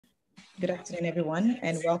Good afternoon, everyone,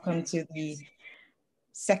 and welcome to the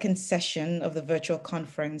second session of the virtual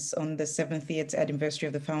conference on the 70th anniversary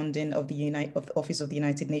of the founding of the Office of the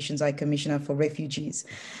United Nations High Commissioner for Refugees.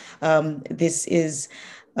 This is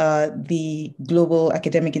the Global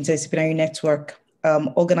Academic Interdisciplinary Network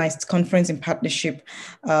organized conference in partnership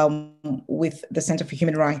with the Center for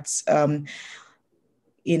Human Rights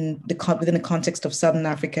within the context of Southern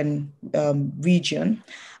African region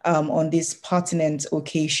on this pertinent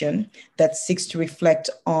occasion that seeks to reflect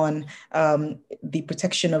on the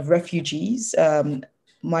protection of refugees,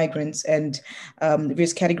 migrants, and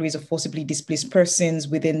various categories of forcibly displaced persons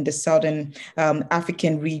within the Southern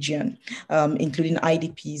African region, including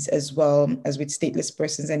IDPs as well as with stateless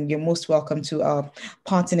persons. And you're most welcome to our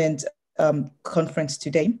pertinent conference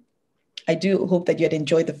today. I do hope that you had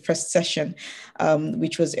enjoyed the first session,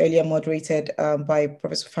 which was earlier moderated by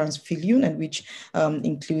Professor Franz Filion, and which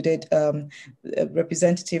included a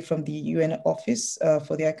representative from the UN Office of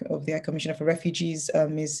the High Commissioner for Refugees,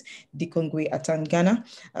 Ms. Dikongwe Atangana,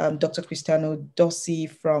 Dr. Cristiano Dossi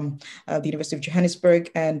from the University of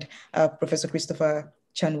Johannesburg, and Professor Christopher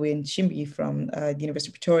Chanwe Nchimbi from the University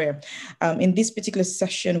of Pretoria. In this particular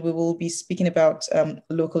session, we will be speaking about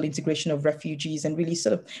local integration of refugees and really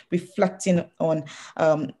sort of reflecting on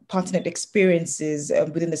pertinent experiences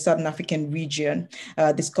within the Southern African region,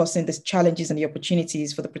 discussing the challenges and the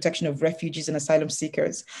opportunities for the protection of refugees and asylum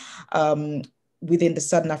seekers within the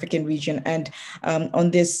Southern African region. And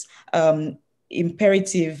on this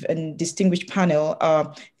imperative and distinguished panel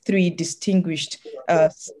are three distinguished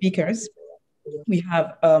speakers. We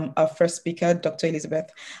have our first speaker, Dr.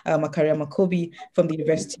 Elizabeth Makaria Makobi from the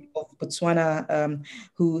University of Botswana,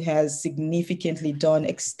 who has significantly done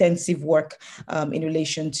extensive work in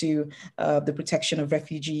relation to the protection of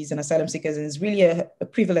refugees and asylum seekers, and it's really a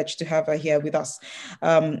privilege to have her here with us.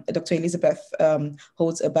 Dr. Elizabeth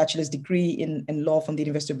holds a bachelor's degree in law from the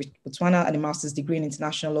University of Botswana and a master's degree in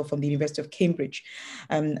international law from the University of Cambridge.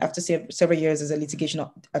 After several years as a litigation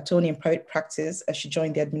attorney in private practice, she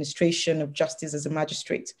joined the administration of justice as a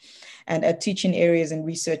magistrate, and at teaching areas and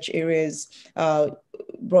research areas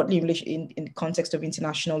broadly in the context of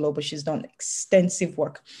international law, but she's done extensive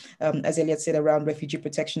work, as Elliot said, around refugee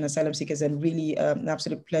protection, asylum seekers, and really an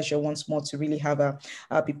absolute pleasure once more to really have her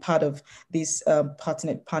be part of this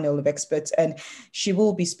pertinent panel of experts. And she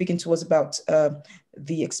will be speaking to us about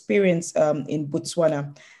the experience in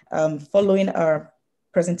Botswana. Following our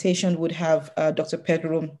presentation, would have Dr.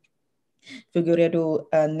 Pedro Figueiredo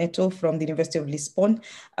Neto from the University of Lisbon,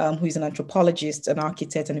 who is an anthropologist, an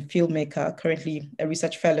architect, and a filmmaker, currently a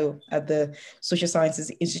research fellow at the Social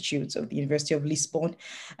Sciences Institute of the University of Lisbon,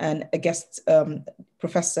 and a guest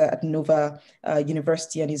professor at Nova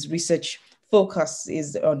University, and his research focus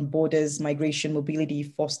is on borders, migration, mobility,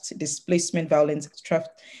 forced displacement, violence,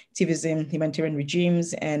 extractivism, humanitarian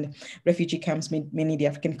regimes, and refugee camps, mainly the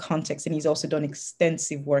African context. And he's also done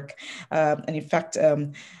extensive work. And in fact,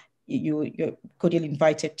 you're cordially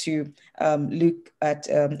invited to look at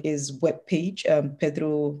his webpage,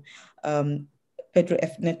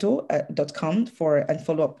 pedrofneto.com and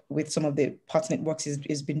follow up with some of the pertinent works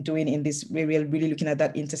he's been doing in this area, really looking at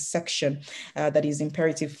that intersection that is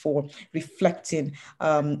imperative for reflecting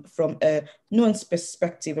from a nuanced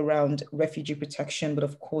perspective around refugee protection, but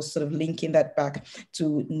of course sort of linking that back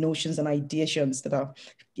to notions and ideations that are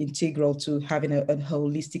integral to having a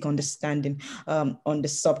holistic understanding on the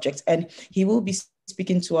subject. And he will be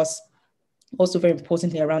speaking to us also very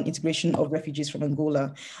importantly around integration of refugees from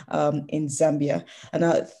Angola in Zambia. And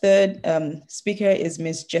our third speaker is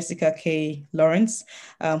Ms. Jessica K. Lawrence,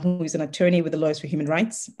 who is an attorney with the Lawyers for Human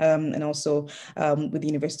Rights and also with the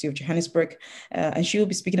University of Johannesburg. And she will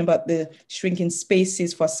be speaking about the shrinking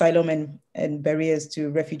spaces for asylum and barriers to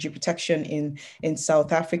refugee protection in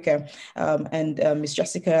South Africa. And Ms.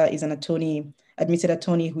 Jessica is an admitted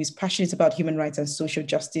attorney who is passionate about human rights and social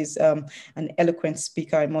justice, an eloquent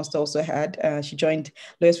speaker, I must also add. She joined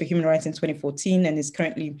Lawyers for Human Rights in 2014 and is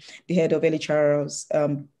currently the head of LHR's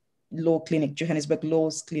Law Clinic, Johannesburg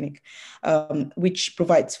Laws Clinic, which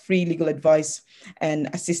provides free legal advice and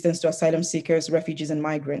assistance to asylum seekers, refugees, and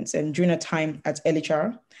migrants. And during her time at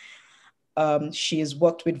LHR, she has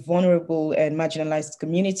worked with vulnerable and marginalized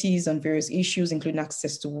communities on various issues, including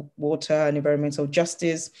access to water and environmental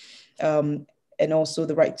justice, and also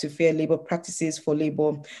the right to fair labor practices for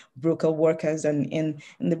labor broker workers. And in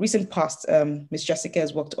the recent past, Ms. Jessica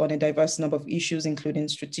has worked on a diverse number of issues, including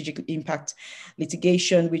strategic impact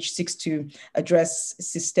litigation, which seeks to address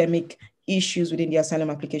systemic issues within the asylum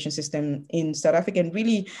application system in South Africa. And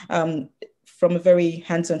really, from a very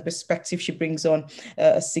hands-on perspective, she brings on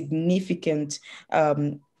a significant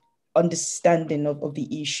understanding of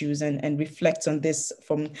the issues and reflect on this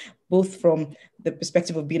from the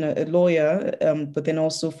perspective of being a lawyer, but then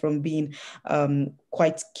also from being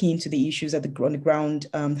quite keen to the issues on the ground,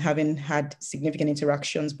 having had significant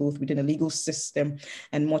interactions both within the legal system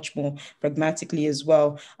and much more pragmatically as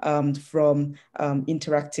well, from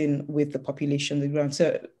interacting with the population on the ground.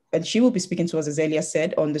 So, and she will be speaking to us, as Elia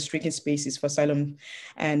said, on the stricken spaces for asylum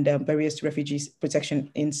and barriers to refugees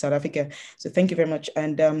protection in South Africa. So thank you very much.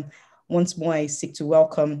 And once more, I seek to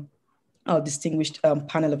welcome our distinguished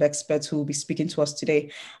panel of experts who will be speaking to us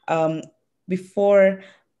today. Before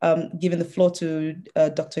giving the floor to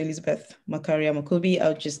Dr. Elizabeth Makaria-Makobi, I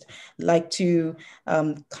would just like to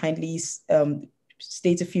kindly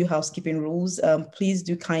state a few housekeeping rules. Please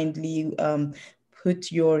do kindly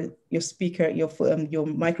put your speaker, your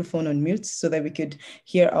microphone on mute so that we could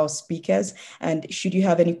hear our speakers. And should you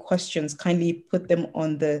have any questions, kindly put them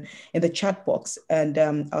in the chat box, and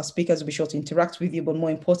our speakers will be sure to interact with you. But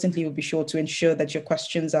more importantly, we'll be sure to ensure that your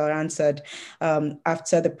questions are answered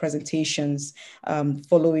after the presentations,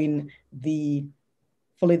 following the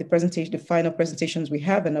presentation, the final presentations we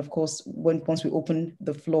have. And of course, once we open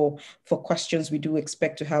the floor for questions, we do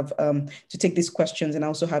expect to have to take these questions and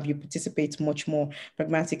also have you participate much more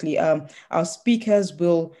pragmatically. Our speakers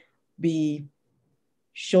will be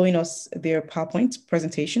showing us their PowerPoint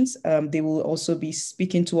presentations. They will also be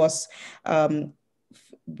speaking to us and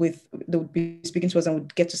would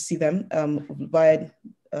get to see them via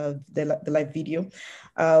the live video.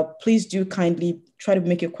 Please do kindly try to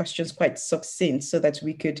make your questions quite succinct so that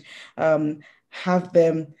we could have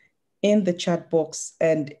them in the chat box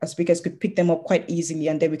and our speakers could pick them up quite easily,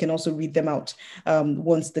 and then we can also read them out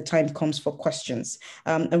once the time comes for questions.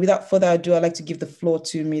 And without further ado, I'd like to give the floor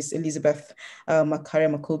to Ms. Elizabeth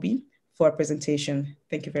Makaria-Makobi for our presentation.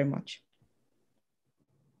 Thank you very much.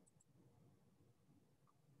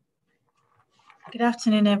 Good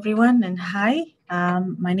afternoon, everyone, and hi.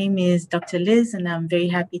 My name is Dr. Liz, and I'm very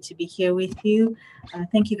happy to be here with you.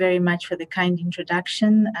 Thank you very much for the kind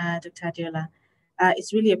introduction, Dr. Adiola.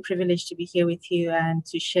 It's really a privilege to be here with you and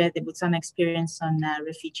to share the Botswana experience on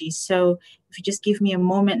refugees. So if you just give me a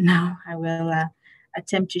moment now, I will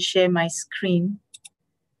attempt to share my screen.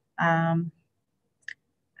 I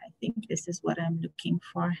think this is what I'm looking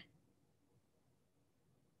for.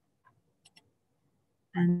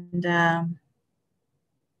 And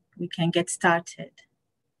we can get started.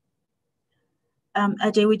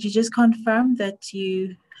 Ajay, would you just confirm that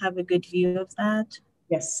you have a good view of that?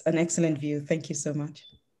 Yes, an excellent view. Thank you so much.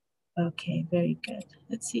 Okay, very good.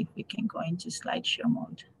 Let's see if we can go into slideshow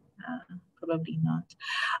mode. Probably not.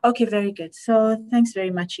 Okay, very good. So thanks very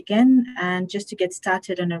much again. And just to get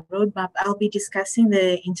started on a roadmap, I'll be discussing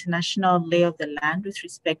the international lay of the land with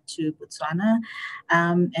respect to Botswana,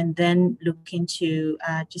 and then look into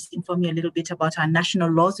just inform you a little bit about our national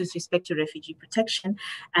laws with respect to refugee protection,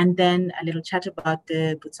 and then a little chat about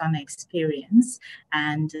the Botswana experience,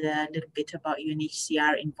 and a little bit about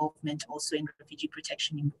UNHCR involvement also in refugee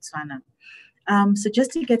protection in Botswana. So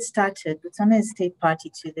just to get started, Botswana is state party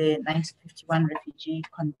to the 1951 Refugee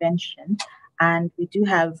Convention, and we do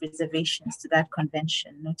have reservations to that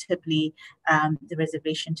convention, notably the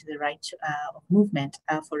reservation to the right of movement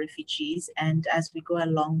for refugees. And as we go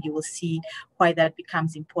along, you will see why that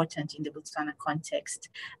becomes important in the Botswana context.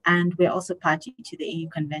 And we're also party to the EU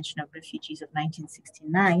Convention of Refugees of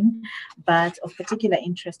 1969, but of particular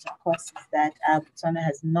interest, of course, is that Botswana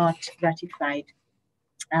has not ratified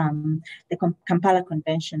the Kampala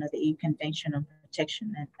Convention or the EU Convention on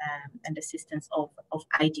Protection and Assistance of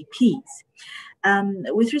IDPs.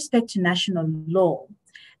 With respect to national law,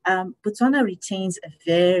 Botswana retains a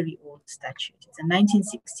very old statute. It's a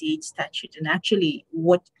 1968 statute. And actually,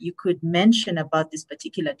 what you could mention about this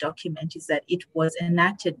particular document is that it was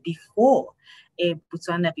enacted before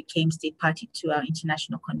Botswana became state party to our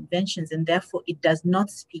international conventions, and therefore it does not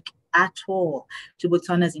speak at all to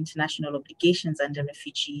Botswana's international obligations under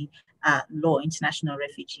refugee law, international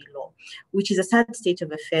refugee law, which is a sad state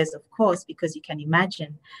of affairs, of course, because you can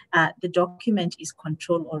imagine the document is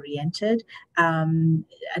control-oriented,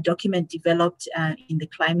 a document developed in the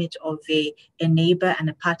climate of a neighbor and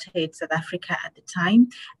apartheid South Africa at the time,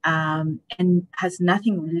 and has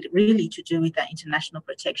nothing really to do with the international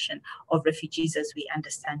protection of refugees as we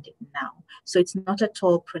understand it now. So it's not at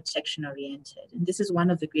all protection-oriented. And this is one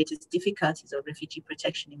of the greatest difficulties of refugee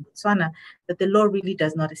protection in Botswana, that the law really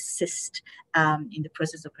does not assist in the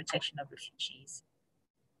process of protection of refugees.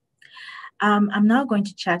 I'm now going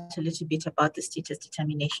to chat a little bit about the status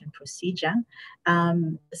determination procedure.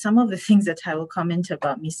 Some of the things that I will comment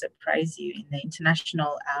about may surprise you. In the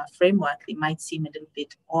international framework, they might seem a little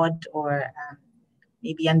bit odd or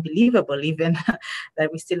maybe unbelievable even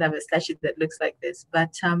that we still have a statute that looks like this.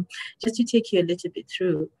 But just to take you a little bit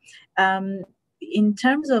through, in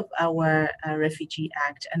terms of our Refugee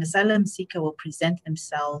Act, an asylum seeker will present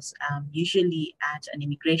themselves usually at an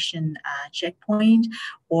immigration checkpoint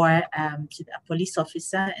or to a police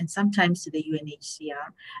officer and sometimes to the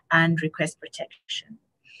UNHCR and request protection.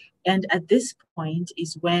 And at this point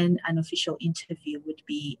is when an official interview would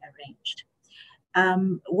be arranged.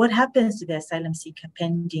 What happens to the asylum seeker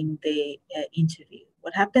pending the interview?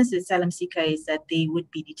 What happens to the asylum seeker is that they would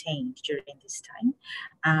be detained during this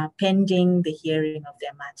time, pending the hearing of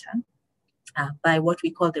their matter by what we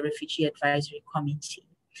call the Refugee Advisory Committee.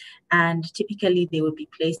 And typically they will be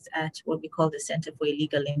placed at what we call the Center for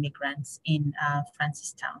Illegal Immigrants in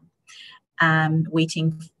Francistown,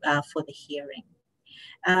 waiting for the hearing.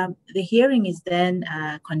 The hearing is then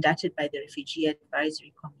conducted by the Refugee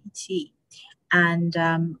Advisory Committee. And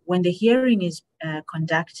when the hearing is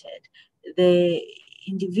conducted, the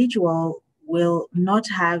individual will not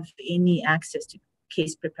have any access to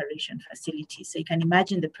case preparation facilities. So you can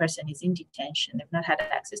imagine the person is in detention. They've not had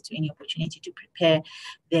access to any opportunity to prepare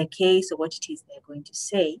their case or what it is they're going to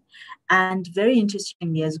say. And very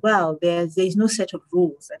interestingly as well, there's no set of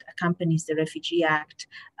rules that accompanies the Refugee Act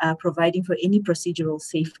providing for any procedural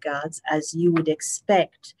safeguards as you would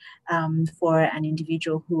expect for an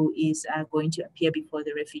individual who is going to appear before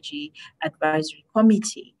the Refugee Advisory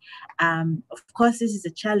Committee. Of course, this is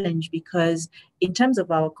a challenge because in terms of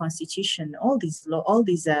our constitution, all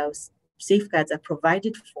these safeguards are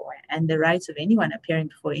provided for, and the rights of anyone appearing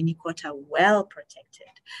before any court are well protected.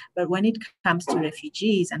 But when it comes to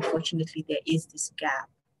refugees, unfortunately, there is this gap.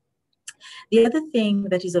 The other thing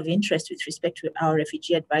that is of interest with respect to our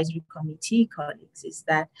Refugee Advisory Committee colleagues is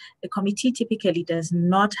that the committee typically does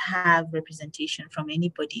not have representation from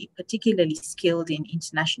anybody particularly skilled in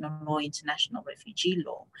international law, international refugee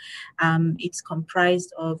law. It's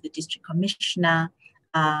comprised of the district commissioner,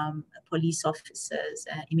 police officers,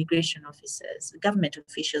 immigration officers, government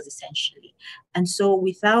officials essentially. And so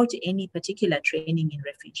without any particular training in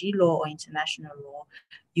refugee law or international law,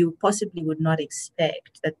 you possibly would not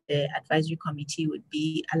expect that the advisory committee would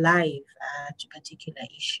be alive to particular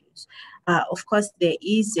issues. Of course, there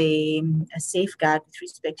is a safeguard with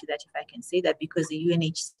respect to that, if I can say that, because the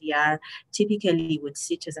UNHCR typically would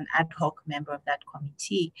sit as an ad hoc member of that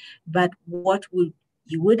committee. But what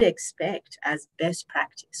you would expect as best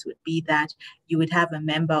practice would be that you would have a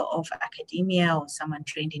member of academia or someone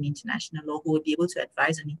trained in international law who would be able to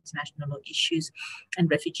advise on international law issues and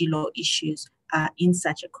refugee law issues in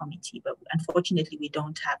such a committee. But unfortunately, we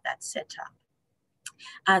don't have that set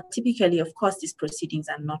up. Typically, of course, these proceedings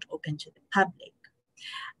are not open to the public.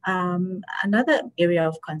 Another area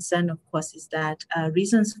of concern, of course, is that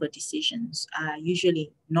reasons for decisions are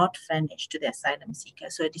usually not furnished to the asylum seeker.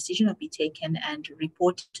 So a decision will be taken and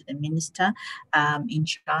reported to the minister in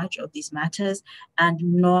charge of these matters and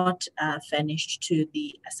not furnished to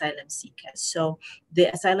the asylum seeker. So the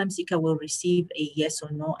asylum seeker will receive a yes or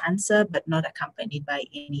no answer, but not accompanied by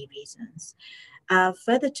any reasons.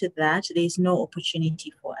 Further to that, there is no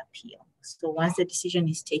opportunity for appeal. So once the decision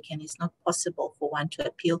is taken, it's not possible for one to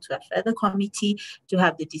appeal to a further committee to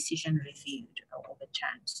have the decision reviewed or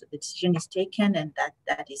overturned. So the decision is taken and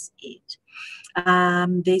that is it.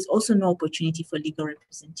 There's also no opportunity for legal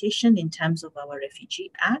representation in terms of our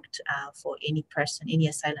Refugee Act for any person, any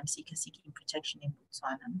asylum seeker seeking protection in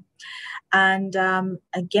Botswana. And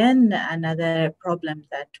again, another problem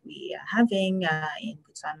that we are having in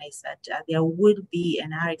Botswana is that there would be,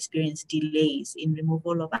 in our experience, delays in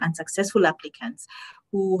removal of unsuccessful applicants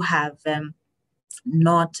who have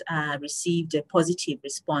not received a positive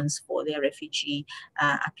response for their refugee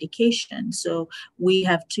application. So we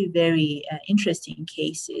have two very interesting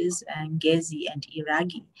cases, Ngezi and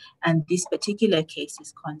Iragi. And these particular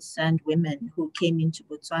cases concerned women who came into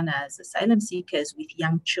Botswana as asylum seekers with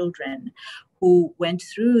young children who went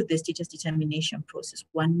through the status determination process,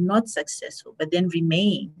 were not successful, but then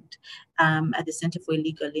remained at the Center for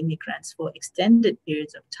Illegal Immigrants for extended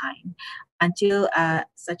periods of time until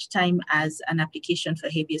such time as an application for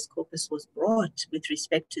habeas corpus was brought with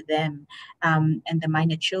respect to them and the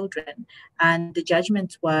minor children. And the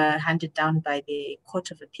judgments were handed down by the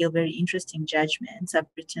Court of Appeal, very interesting judgments. I've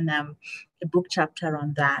written a book chapter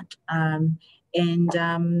on that.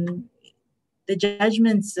 The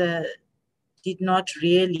judgments did not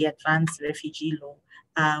really advance refugee law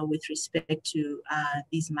with respect to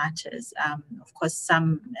these matters. Of course,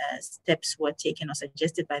 some steps were taken or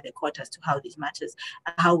suggested by the court as to how these matters,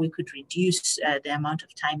 how we could reduce the amount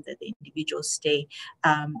of time that the individuals stay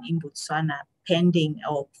in Botswana pending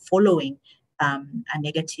or following a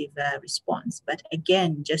negative response. But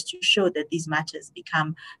again, just to show that these matters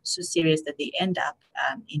become so serious that they end up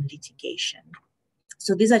in litigation.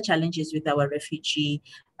 So these are challenges with our refugee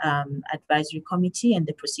advisory committee and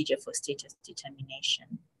the procedure for status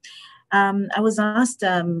determination. I was asked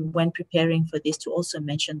when preparing for this to also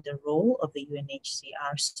mention the role of the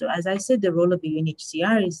UNHCR. So as I said, the role of the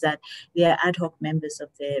UNHCR is that they are ad hoc members of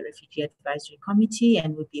the Refugee Advisory Committee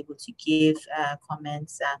and would be able to give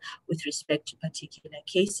comments with respect to particular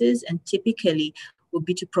cases, and typically would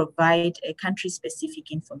be to provide a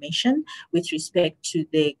country-specific information with respect to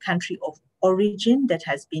the country of origin that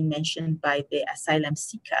has been mentioned by the asylum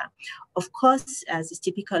seeker. Of course, as is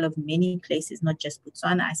typical of many places, not just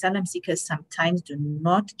Botswana, asylum seekers sometimes do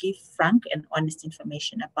not give frank and honest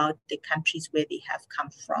information about the countries where they have come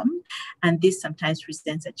from. And this sometimes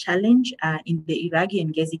presents a challenge. In the Iraqi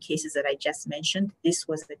and Gezi cases that I just mentioned, this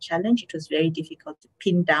was a challenge. It was very difficult to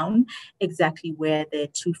pin down exactly where the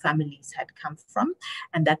two families had come from,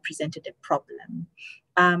 and that presented a problem.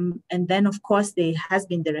 And then, of course, there has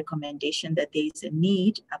been the recommendation that there is a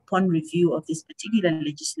need, upon review of this particular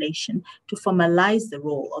legislation, to formalize the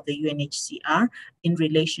role of the UNHCR in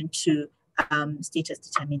relation to status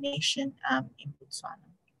determination in Botswana.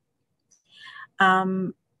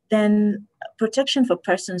 Then protection for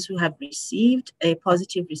persons who have received a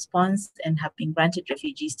positive response and have been granted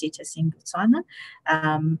refugee status in Botswana.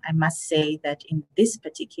 I must say that in this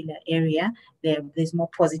particular area, there's more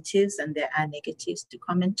positives and there are negatives to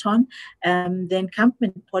comment on. The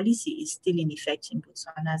encampment policy is still in effect in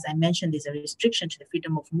Botswana. As I mentioned, there's a restriction to the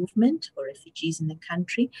freedom of movement for refugees in the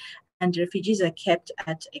country. And refugees are kept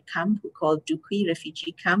at a camp we call Dukwi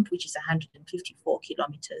Refugee Camp, which is 154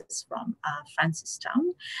 kilometers from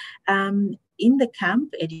Francistown. In the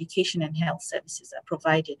camp, education and health services are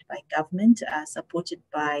provided by government, supported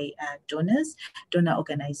by donor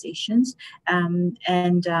organizations.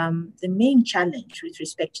 The main challenge with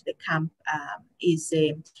respect to the camp is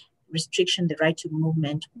a restriction the right to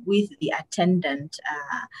movement with the attendant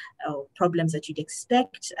problems that you'd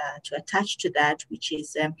expect to attach to that, which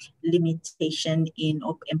is limitation in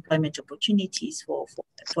employment opportunities for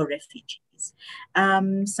refugees.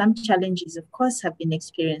 Some challenges, of course, have been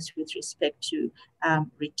experienced with respect to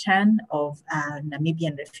return of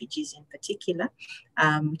Namibian refugees in particular,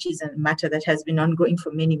 which is a matter that has been ongoing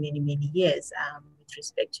for many, many, many years with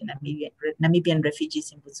respect to Namibian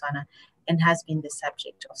refugees in Botswana, and has been the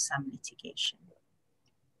subject of some litigation.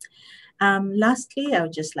 Lastly, I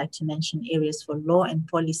would just like to mention areas for law and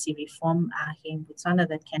policy reform here in Botswana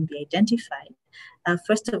that can be identified.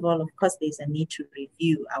 First of all, of course, there's a need to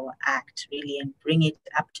review our act really and bring it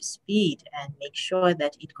up to speed and make sure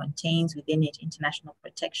that it contains within it international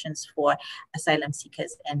protections for asylum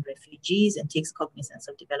seekers and refugees and takes cognizance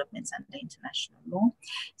of developments under international law.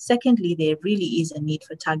 Secondly, there really is a need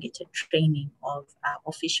for targeted training of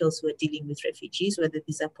officials who are dealing with refugees, whether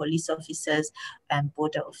these are police officers and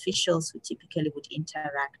border officials who typically would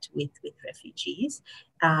interact with refugees.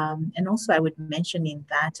 And also I would mention in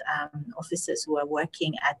that officers who are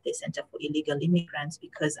working at the Center for Illegal Immigrants,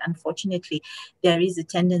 because unfortunately there is a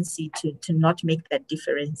tendency to not make that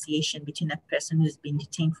differentiation between a person who's been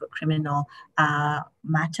detained for criminal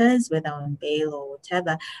matters, whether on bail or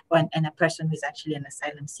whatever, and a person who's actually an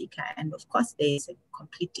asylum seeker. And of course there is a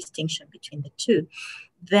complete distinction between the two.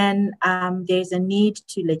 Then there's a need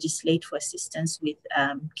to legislate for assistance with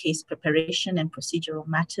case preparation and procedural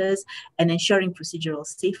matters, and ensuring procedural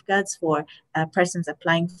safeguards for persons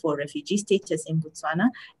applying for refugee status in Botswana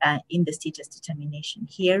in the status determination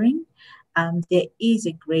hearing. There is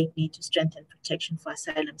a great need to strengthen protection for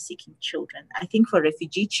asylum-seeking children. I think for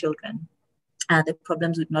refugee children, the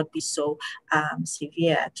problems would not be so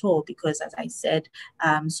severe at all because, as I said,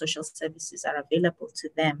 social services are available to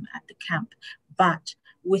them at the camp. But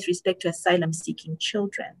with respect to asylum-seeking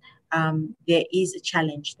children, there is a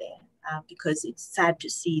challenge there because it's sad to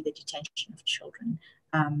see the detention of children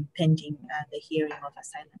pending the hearing of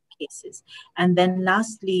asylum cases. And then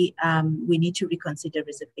lastly, we need to reconsider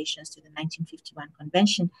reservations to the 1951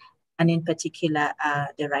 Convention, and in particular,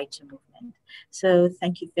 the right to movement. So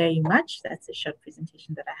thank you very much. That's a short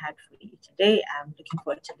presentation that I had for you today. I'm looking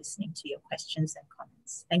forward to listening to your questions and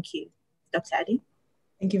comments. Thank you. Dr. Adi?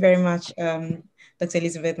 Thank you very much, Dr.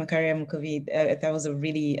 Elizabeth Makaria Mukovi. That was a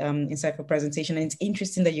really insightful presentation. And it's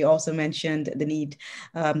interesting that you also mentioned the need,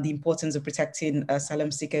 the importance of protecting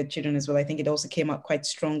asylum seeker children as well. I think it also came out quite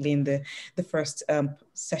strongly in the first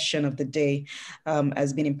session of the day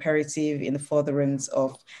as being imperative in the furtherance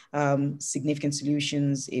of significant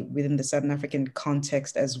solutions within the Southern African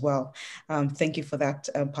context as well. Thank you for that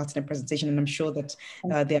part of the presentation. And I'm sure that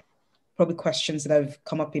there probably questions that have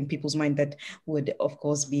come up in people's mind that would, of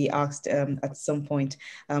course, be asked at some point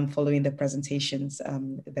following the presentations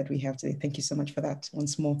that we have today. Thank you so much for that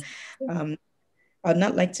once more. I'd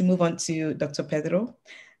now like to move on to Dr. Pedro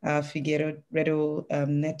Figueiredo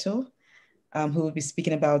Neto, who will be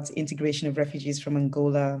speaking about integration of refugees from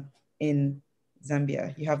Angola in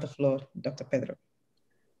Zambia. You have the floor, Dr. Pedro.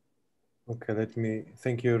 Okay,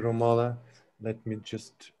 thank you, Romola. Let me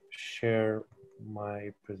just share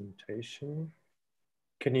my presentation.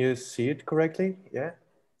 Can you see it correctly? Yeah?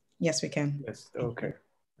 Yes, we can. Yes, okay.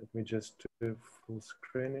 Let me just full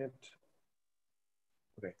screen it.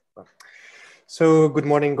 Okay. Well. So good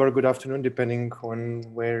morning or good afternoon, depending on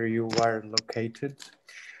where you are located.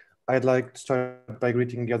 I'd like to start by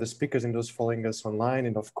greeting the other speakers and those following us online.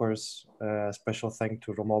 And of course, a special thank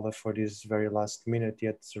to Romola for this very last minute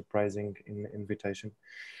yet surprising invitation.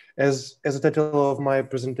 As the title of my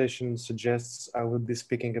presentation suggests, I will be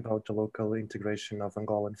speaking about the local integration of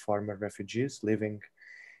Angolan former refugees living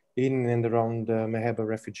in and around the Meheba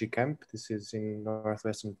refugee camp. This is in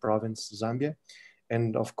northwestern province, Zambia.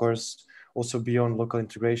 And of course, also beyond local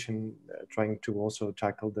integration, trying to also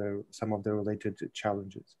tackle some of the related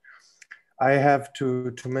challenges. I have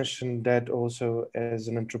to mention that also as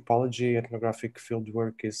an anthropology, ethnographic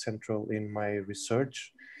fieldwork is central in my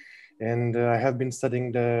research. And I have been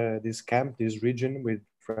studying this camp, this region with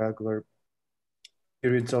regular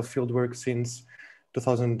periods of fieldwork since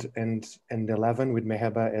 2011 with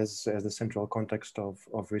Meheba as the central context of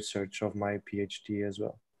research of my PhD as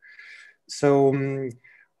well. So,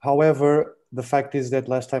 however, the fact is that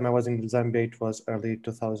last time I was in Zambia, it was early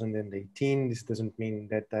 2018. This doesn't mean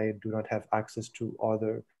that I do not have access to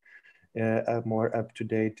other more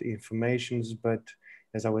up-to-date informations, but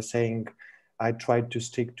as I was saying, I tried to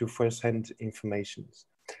stick to first-hand informations.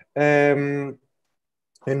 And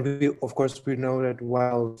of course, we know that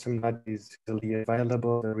while some data is easily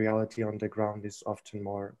available, the reality on the ground is often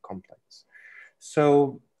more complex.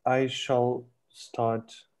 So I shall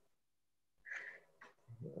start.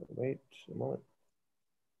 Wait a moment.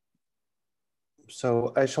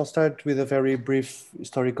 So I shall start with a very brief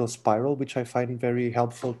historical spiral, which I find very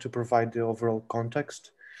helpful to provide the overall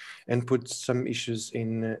context and put some issues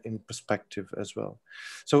in perspective as well.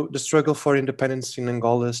 So the struggle for independence in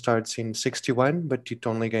Angola starts in 61, but it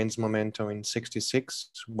only gains momentum in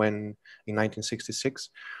 1966, when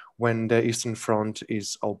the Eastern Front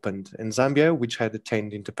is opened. And Zambia, which had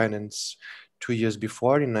attained independence 2 years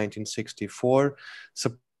before in 1964,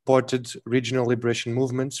 supported regional liberation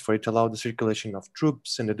movements, for it allowed the circulation of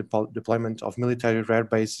troops and the deployment of military rare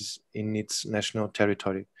bases in its national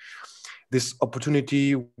territory. This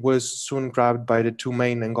opportunity was soon grabbed by the two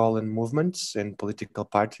main Angolan movements and political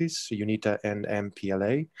parties, UNITA and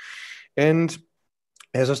MPLA. And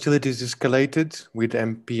as hostilities escalated, with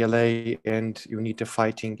MPLA and UNITA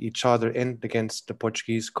fighting each other and against the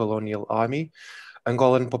Portuguese colonial army,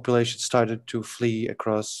 Angolan population started to flee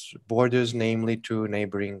across borders, namely to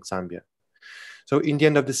neighboring Zambia. So in the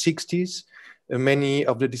end of the 60s, many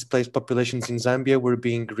of the displaced populations in Zambia were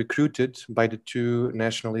being recruited by the two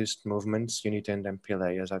nationalist movements, UNITA and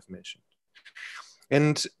MPLA, as I've mentioned.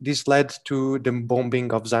 And this led to the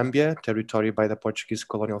bombing of Zambia territory by the Portuguese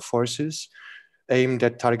colonial forces, aimed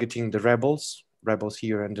at targeting the rebels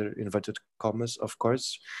here under inverted commas, of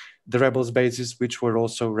course, the rebels' bases, which were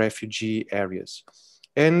also refugee areas.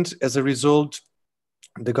 And as a result,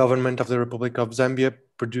 the government of the Republic of Zambia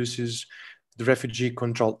produces the Refugee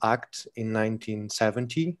Control Act in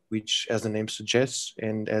 1970, which, as the name suggests,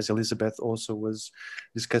 and as Elizabeth also was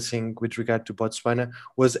discussing with regard to Botswana,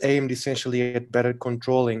 was aimed essentially at better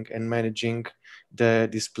controlling and managing the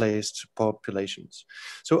displaced populations.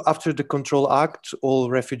 So after the Control Act, all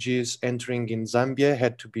refugees entering in Zambia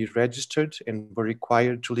had to be registered and were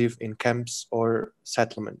required to live in camps or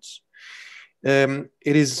settlements. It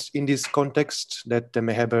is in this context that the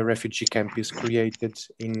Meheba refugee camp is created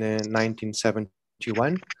in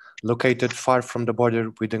 1971, located far from the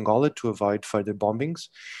border with Angola to avoid further bombings,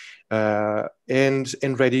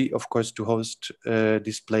 and ready, of course, to host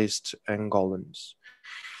displaced Angolans.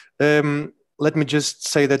 Let me just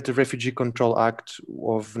say that the Refugee Control Act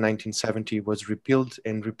of 1970 was repealed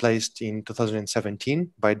and replaced in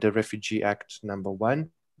 2017 by the Refugee Act #1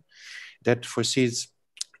 that foresees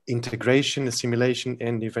integration, assimilation,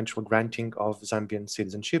 and eventual granting of Zambian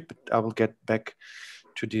citizenship. I will get back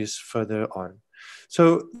to this further on.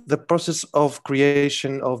 So the process of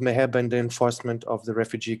creation of Meheba and the enforcement of the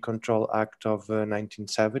Refugee Control Act of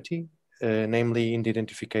 1970, namely in the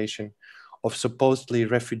identification of supposedly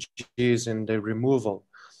refugees and their removal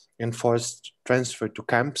and forced transfer to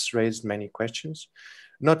camps, raised many questions.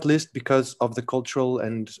 not least because of the cultural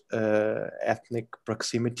and ethnic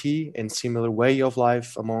proximity and similar way of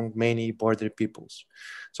life among many border peoples.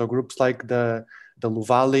 So groups like the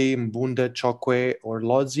Luvali, Mbunda, Chokwe, or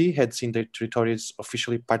Lodzi had seen their territories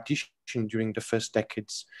officially partitioned during the first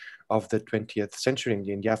decades of the 20th century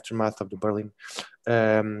in the aftermath of the Berlin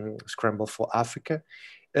Scramble for Africa,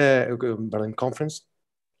 Berlin Conference.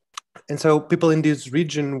 And so people in this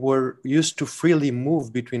region were used to freely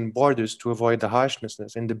move between borders to avoid the harshness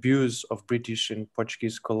and abuse of British and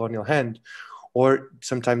Portuguese colonial hand, or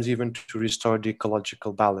sometimes even to restore the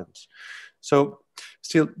ecological balance. So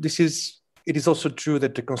still, it is also true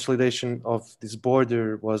that the consolidation of this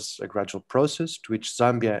border was a gradual process to which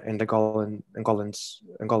Zambia and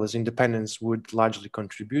Angola's independence would largely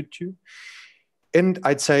contribute to. And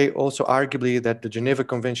I'd say also arguably that the Geneva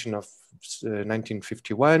Convention of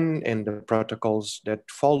 1951 and the protocols that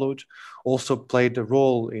followed also played a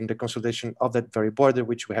role in the consolidation of that very border,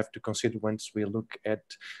 which we have to consider once we look at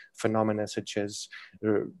phenomena such as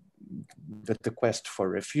the quest for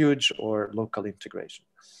refuge or local integration.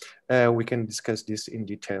 We can discuss this in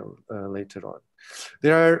detail later on.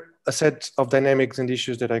 There are a set of dynamics and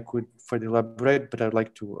issues that I could further elaborate, but I'd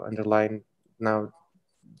like to underline now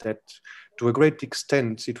that to a great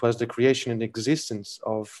extent, it was the creation and existence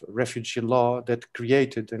of refugee law that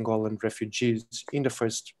created Angolan refugees in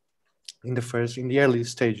the early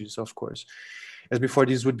stages, of course. As before,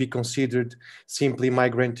 these would be considered simply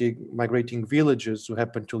migrating villagers who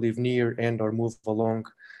happen to live near and or move along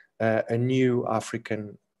a new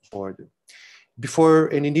African border. Before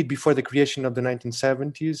the creation of the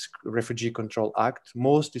 1970s Refugee Control Act,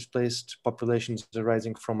 most displaced populations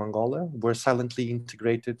arising from Angola were silently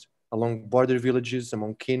integrated along border villages,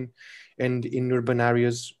 among kin, and in urban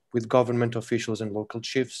areas with government officials and local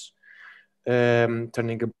chiefs,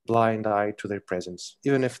 turning a blind eye to their presence,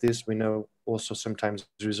 even if this, we know, also sometimes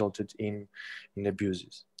resulted in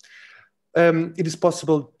abuses. It is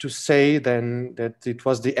possible to say then that it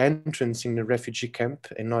was the entrance in the refugee camp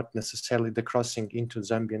and not necessarily the crossing into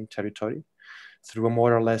Zambian territory through a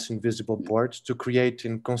more or less invisible board to create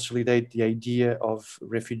and consolidate the idea of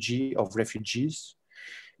refugees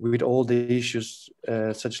with all the issues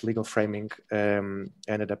such legal framing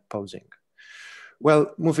ended up posing.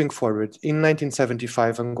 Well, moving forward, in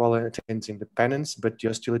 1975, Angola attains independence, but the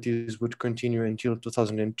hostilities would continue until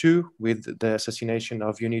 2002 with the assassination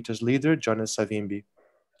of UNITA's leader, Jonas Savimbi.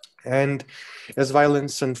 And as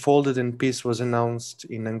violence unfolded and peace was announced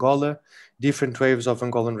in Angola, different waves of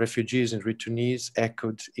Angolan refugees and returnees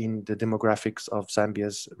echoed in the demographics of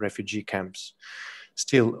Zambia's refugee camps.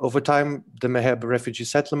 Still, over time, the Meheba refugee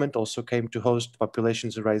settlement also came to host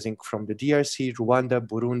populations arising from the DRC, Rwanda,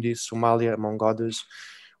 Burundi, Somalia, among others,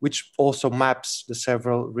 which also maps the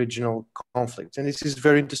several regional conflicts. And this is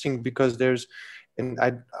very interesting because it's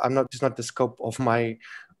not the scope of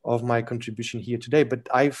my contribution here today, but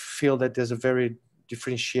I feel that there's a very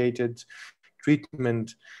differentiated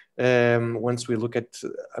treatment once we look at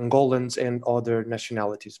Angolans and other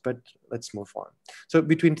nationalities, but let's move on. So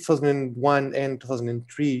between 2001 and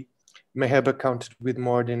 2003, Meheba counted with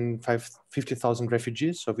more than 50,000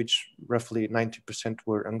 refugees, of which roughly 90%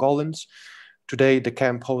 were Angolans. Today, the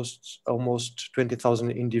camp hosts almost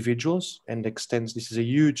 20,000 individuals and extends, this is a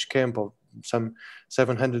huge camp of some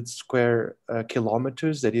 700 square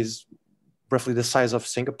kilometers. That is roughly the size of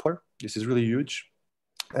Singapore. This is really huge.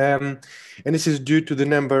 And this is due to the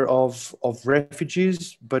number of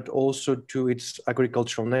refugees, but also to its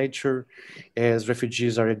agricultural nature, as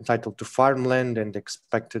refugees are entitled to farmland and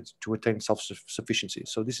expected to attain self-sufficiency.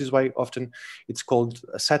 So this is why often it's called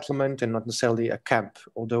a settlement and not necessarily a camp,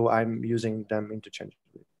 although I'm using them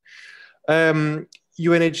interchangeably.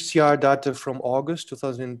 UNHCR data from August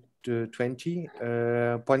 2020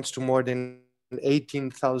 points to more than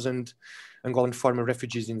 18,000 Angolan former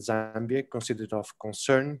refugees in Zambia considered of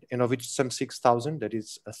concern, and of which some 6,000, that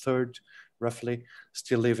is a third roughly,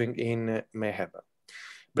 still living in Meheba.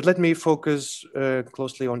 But let me focus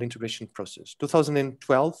closely on the integration process.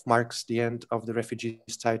 2012 marks the end of the refugee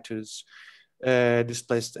status for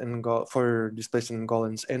displaced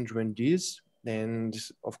Angolans and Rwandese. And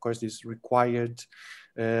of course, this required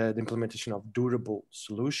the implementation of durable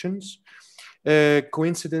solutions.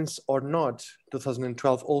 Coincidence or not,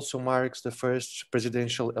 2012 also marks the first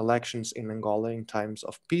presidential elections in Angola in times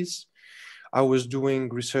of peace. I was doing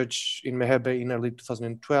research in Meheba in early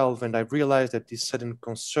 2012, and I realized that this sudden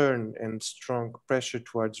concern and strong pressure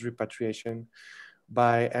towards repatriation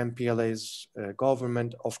by MPLA's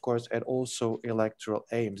government, of course, had also electoral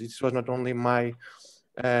aims. This was not only my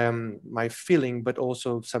feeling, but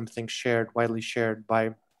also something widely shared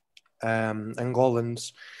by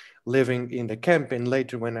Angolans living in the camp. And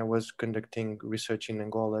later, when I was conducting research in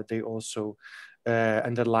Angola, they also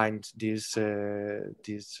underlined this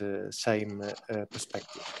same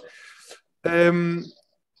perspective.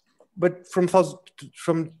 But from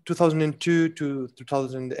 2002 to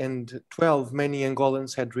 2012, many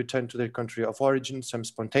Angolans had returned to their country of origin, some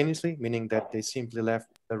spontaneously, meaning that they simply left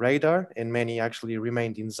the radar, and many actually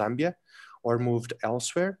remained in Zambia or moved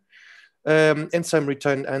elsewhere. And some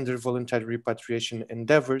returned under voluntary repatriation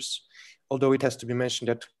endeavors, although it has to be mentioned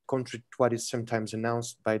that contrary to what is sometimes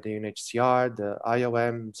announced by the UNHCR, the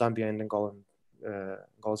IOM, Zambia and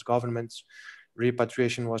Angola's governments,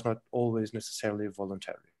 repatriation was not always necessarily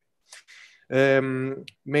voluntary.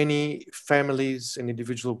 Many families and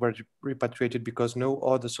individuals were repatriated because no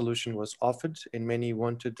other solution was offered, and many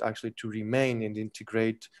wanted actually to remain and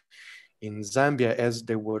integrate in Zambia as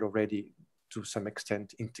they were already to some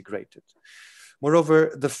extent integrated.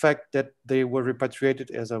 Moreover, the fact that they were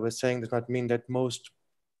repatriated, as I was saying, does not mean that most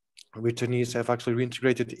returnees have actually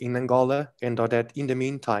reintegrated in Angola, and or that in the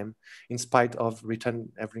meantime, in spite of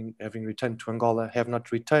having returned to Angola, have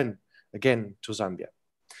not returned again to Zambia.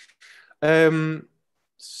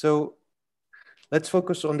 So let's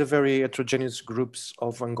focus on the very heterogeneous groups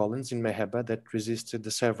of Angolans in Meheba that resisted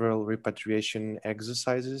the several repatriation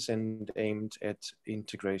exercises and aimed at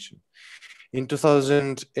integration. In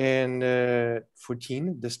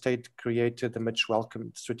 2014, the state created a much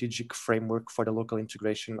welcomed strategic framework for the local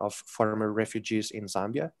integration of former refugees in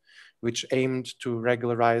Zambia, which aimed to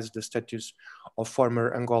regularize the status of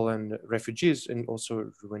former Angolan refugees and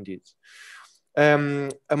also Rwandese.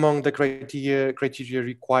 Among the criteria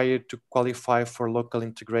required to qualify for local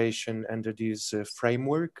integration under this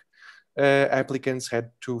framework, applicants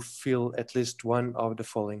had to fill at least one of the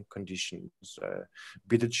following conditions: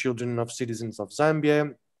 be the children of citizens of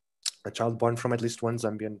Zambia, a child born from at least one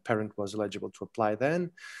Zambian parent was eligible to apply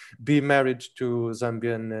then, be married to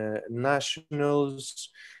Zambian nationals,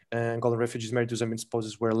 Angolan refugees married to Zambian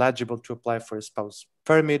spouses were eligible to apply for a spouse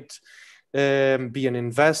permit, be an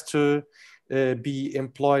investor, be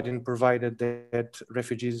employed and provided that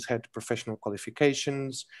refugees had professional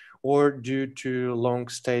qualifications, or due to long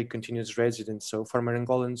stay continuous residence. So former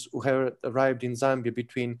Angolans who had arrived in Zambia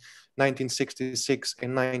between 1966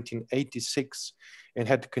 and 1986 and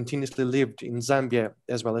had continuously lived in Zambia,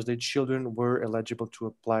 as well as their children, were eligible to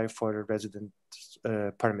apply for a residence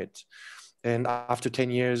permit. And after 10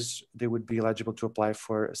 years, they would be eligible to apply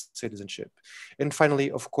for citizenship. And finally,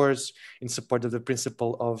 of course, in support of the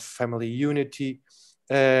principle of family unity,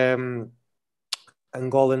 Angolans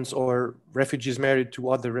or refugees married to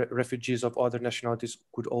other refugees of other nationalities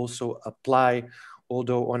could also apply,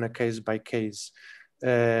 although on a case-by-case.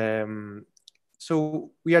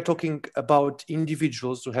 So we are talking about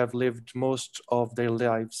individuals who have lived most of their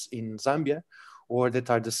lives in Zambia, or that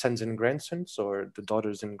are the sons and grandsons or the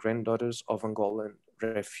daughters and granddaughters of Angolan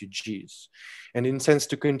refugees. And in sense,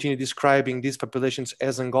 to continue describing these populations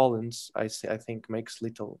as Angolans, I think makes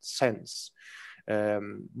little sense.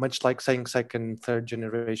 Much like saying second, third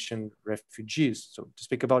generation refugees. So to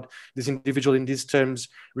speak about this individual in these terms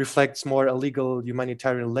reflects more a legal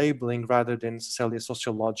humanitarian labeling rather than necessarily a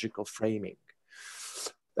sociological framing.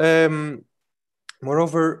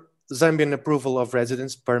 Moreover, Zambian approval of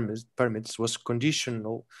residence permits was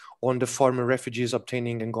conditional on the former refugees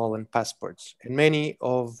obtaining Angolan passports. And many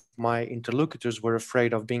of my interlocutors were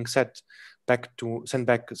afraid of being sent back to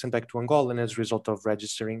Angola as a result of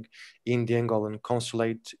registering in the Angolan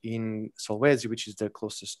consulate in Solwezi, which is the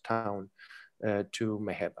closest town to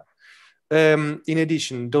Meheba. In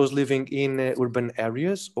addition, those living in urban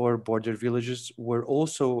areas or border villages were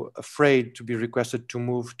also afraid to be requested to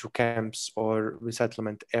move to camps or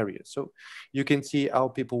resettlement areas. So you can see how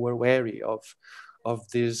people were wary of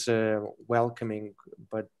this welcoming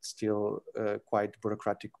but still quite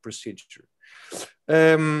bureaucratic procedure.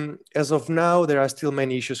 As of now, there are still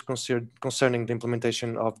many issues concerning the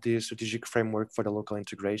implementation of the strategic framework for the local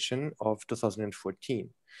integration of 2014.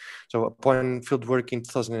 So upon fieldwork in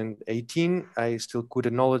 2018, I still could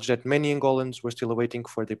acknowledge that many Angolans were still awaiting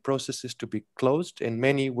for the processes to be closed, and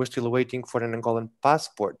many were still awaiting for an Angolan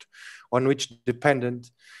passport on which depended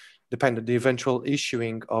the eventual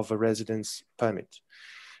issuing of a residence permit.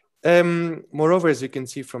 Moreover, as you can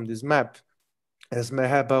see from this map, as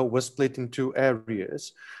Meheba was split in two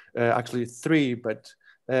areas, actually three, but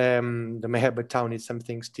The Meheba town is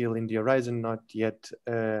something still in the horizon, not yet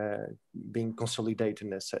being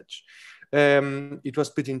consolidated as such. It was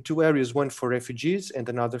split in two areas, one for refugees and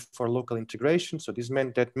another for local integration. So this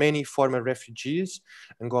meant that many former refugees,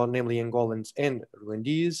 namely Angolans and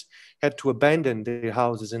Rwandese, had to abandon their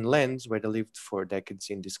houses and lands where they lived for decades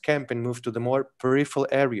in this camp and move to the more peripheral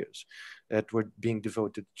areas that were being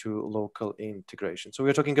devoted to local integration. So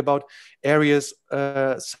we're talking about areas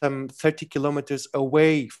some 30 kilometers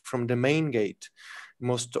away from the main gate,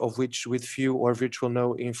 most of which with few or virtual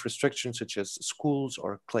no infrastructure such as schools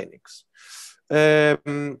or clinics.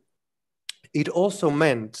 It also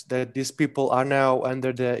meant that these people are now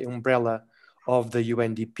under the umbrella of the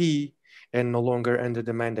UNDP and no longer under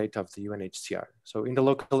the mandate of the UNHCR. So in the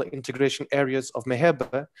local integration areas of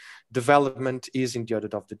Meheba, development is in the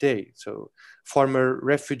order of the day. So former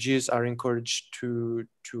refugees are encouraged to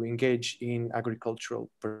engage in agricultural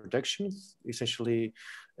productions, essentially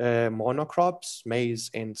monocrops, maize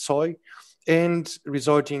and soy, and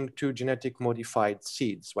resorting to genetic modified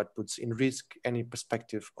seeds, what puts in risk any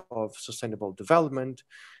perspective of sustainable development.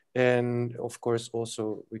 And of course,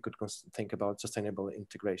 also we could think about sustainable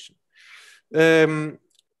integration. And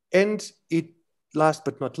last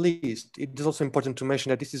but not least, it is also important to mention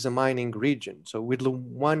that this is a mining region. So with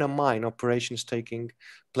Lumwana mine operations taking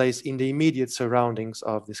place in the immediate surroundings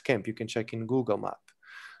of this camp, you can check in Google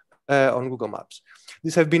on Google Maps.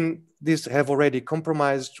 These have already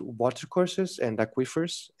compromised watercourses and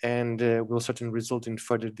aquifers, and will certainly result in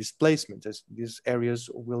further displacement, as these areas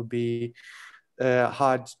will be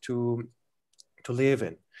hard to live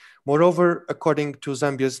in. Moreover, according to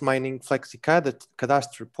Zambia's mining flexi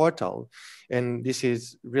cadastre portal, and this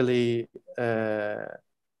is really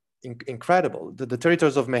incredible, the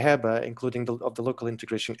territories of Meheba, including of the local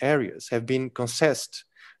integration areas, have been concessed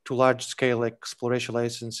to large-scale exploration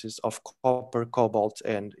licenses of copper, cobalt,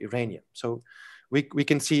 and uranium. So we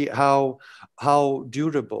can see how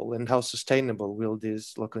durable and how sustainable will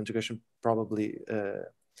this local integration probably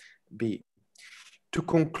be. To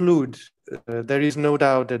conclude, there is no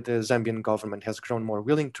doubt that the Zambian government has grown more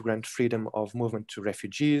willing to grant freedom of movement to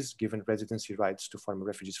refugees, given residency rights to former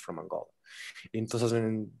refugees from Angola. In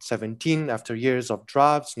 2017, after years of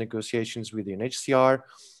drafts, negotiations with the UNHCR,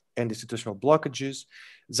 and institutional blockages,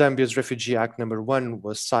 Zambia's Refugee Act #1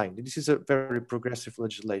 was signed. This is a very progressive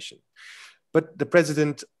legislation. But the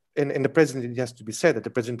president, and the president, it has to be said that the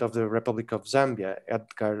president of the Republic of Zambia,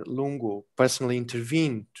 Edgar Lungu, personally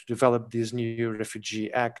intervened to develop this new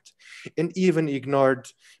Refugee Act and even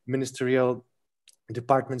ignored ministerial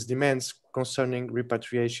department's demands concerning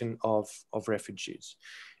repatriation of refugees.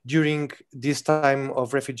 During this time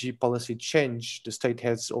of refugee policy change, the state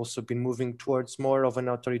has also been moving towards more of an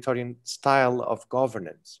authoritarian style of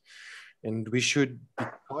governance. And we should be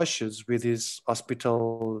cautious with this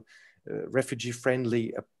hospital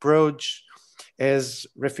refugee-friendly approach, as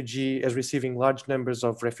receiving large numbers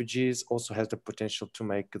of refugees also has the potential to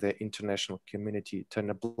make the international community turn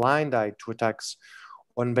a blind eye to attacks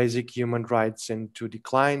on basic human rights and to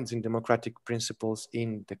declines in democratic principles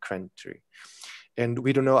in the country. And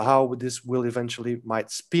we don't know how this will eventually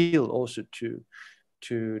might spill also to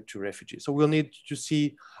refugees. So we'll need to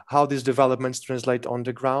see how these developments translate on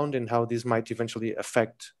the ground and how these might eventually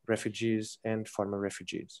affect refugees and former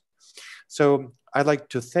refugees. So I'd like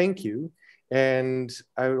to thank you. And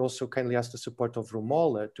I would also kindly ask the support of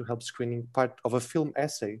Romola to help screening part of a film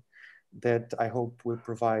essay that I hope will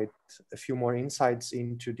provide a few more insights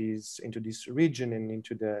into this region and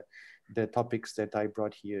into the topics that I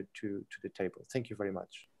brought here to the table. Thank you very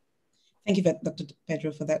much. Thank you, Dr.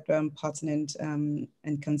 Pedro, for that pertinent and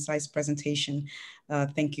concise presentation.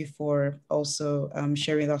 Thank you for also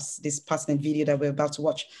sharing with us this pertinent video that we're about to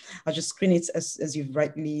watch. I'll just screen it as you've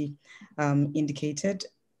rightly indicated.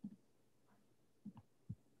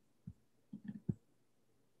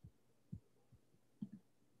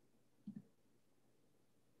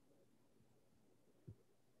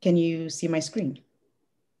 Can you see my screen?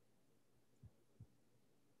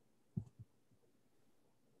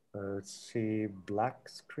 Let's see, black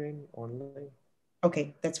screen only.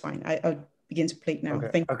 Okay, that's fine. I'll begin to play it now. Okay.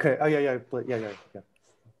 Thank you. Okay. Oh yeah.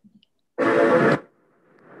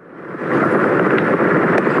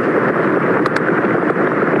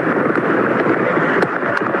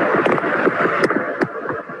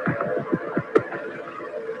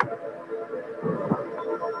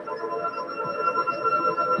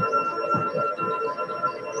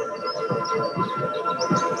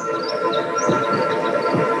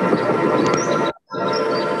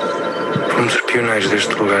 Fomos os pioneiros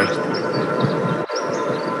deste lugar.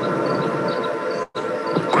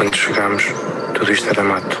 Quando chegámos, tudo isto era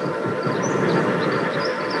mato.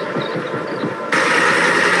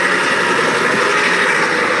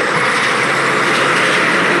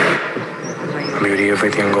 maioria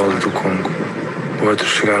veio de Angola e do Congo. Outros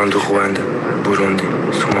chegaram do Ruanda, Burundi,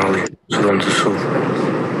 Somália, Sudão do Sul.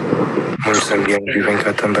 Muitos zambianos vivem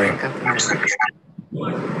cá também.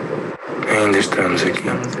 Ainda estamos aqui.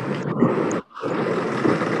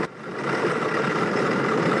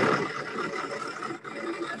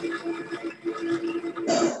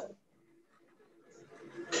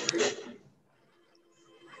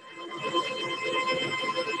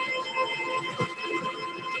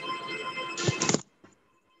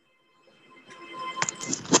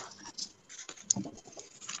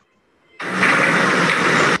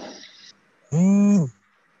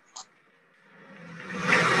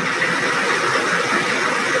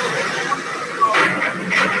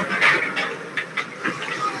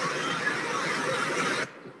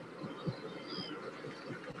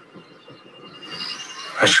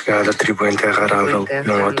 À chegada, atribuem terra arável e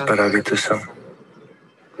um lote para a habitação.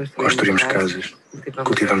 Construímos casas,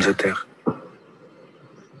 cultivamos a terra.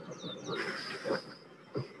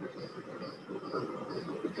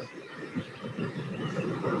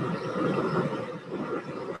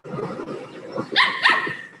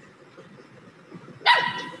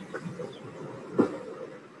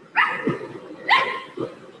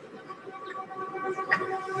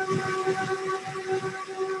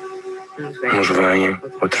 Uns vêm,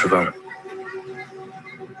 outros vão.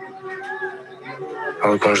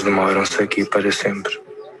 Alguns demoram-se aqui para sempre.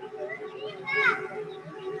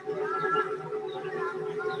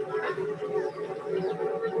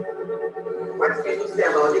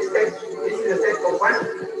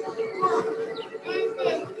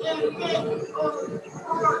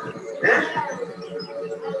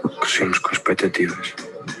 Crescemos com expectativas.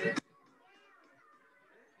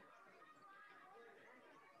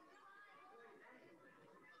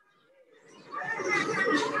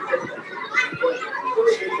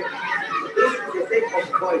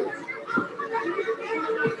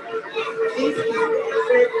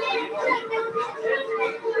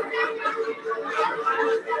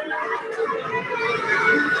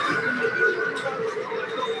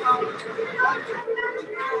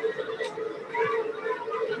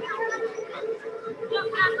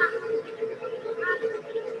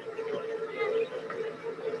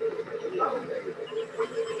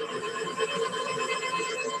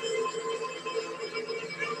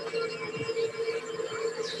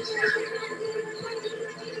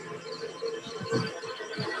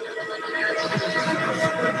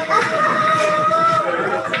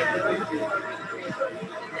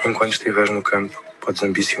 Enquanto estiveres no campo, podes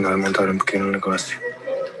ambicionar montar um pequeno negócio.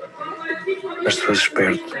 Mas se fores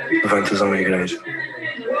esperto, levantas a uma igreja.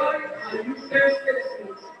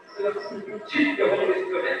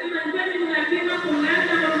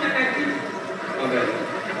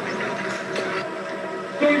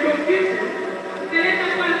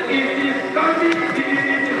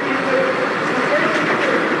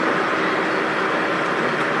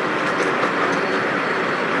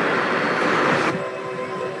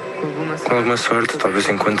 Com alguma sorte, talvez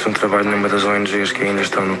encontres um trabalho numa das ONGs que ainda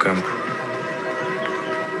estão no campo.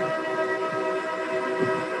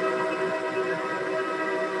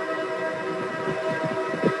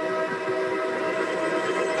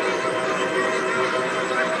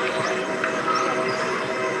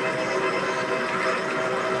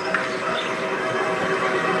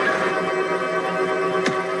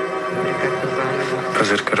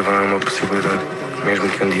 Fazer carvão é uma possibilidade, mesmo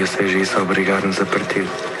que um dia seja isso a obrigar-nos a partir.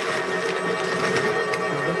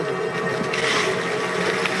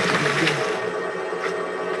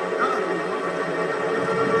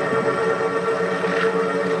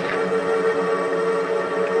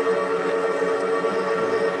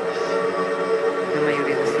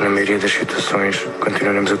 Na maioria das situações,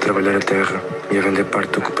 continuaremos a trabalhar a terra e a vender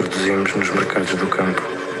parte do que produzimos nos mercados do campo.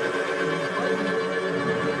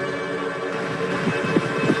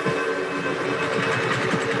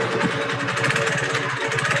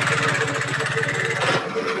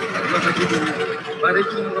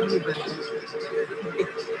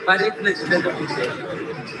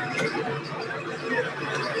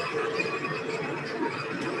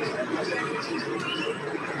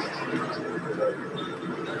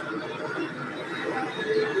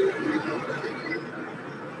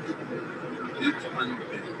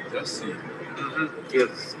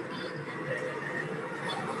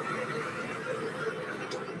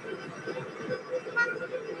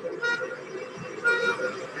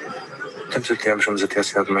 Tempos a tempos vamos até a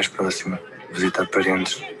cidade mais próxima, visitar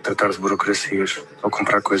parentes, tratar de burocracias ou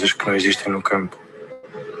comprar coisas que não existem no campo.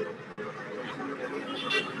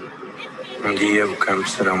 Um dia o campo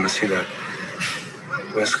será uma cidade.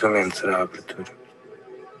 O encerramento será a abertura.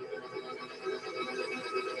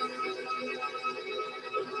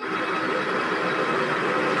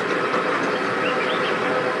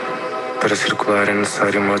 Para circular é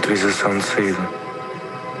necessária uma autorização de saída.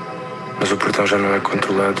 Mas o portão já não é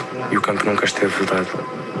controlado e o campo nunca esteve vedado.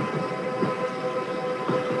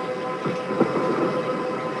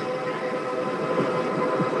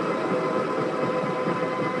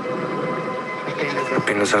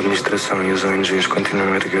 Apenas a administração e as ONGs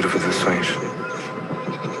continuam a erguer vedações.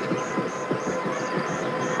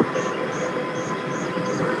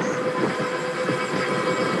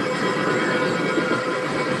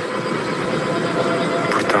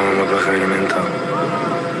 O portão é uma barreira mental.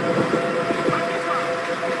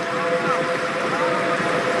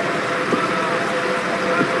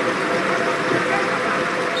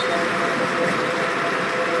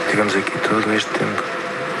 Tivemos aqui todo este tempo.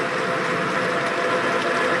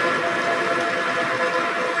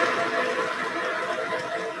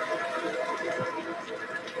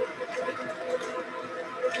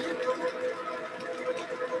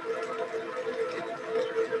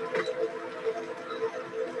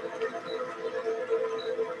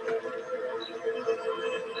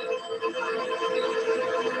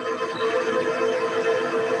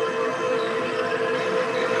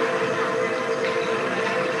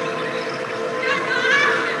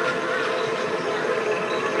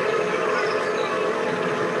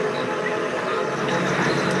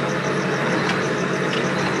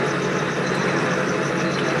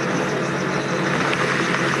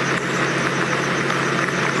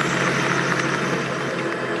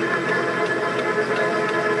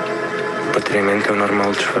 O patrulhamento é o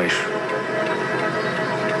normal desfecho.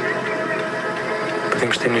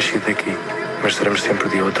 Podemos ter nascido aqui, mas seremos sempre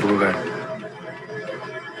de outro lugar.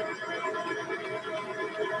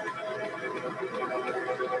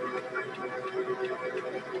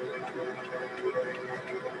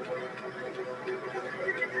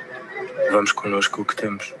 Levamos connosco o que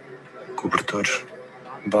temos: cobertores,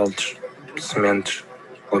 baldes, sementes,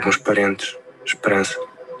 alguns parentes, esperança,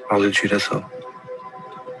 óleo de girassol.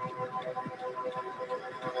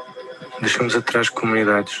 Deixamos atrás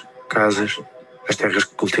comunidades, casas, as terras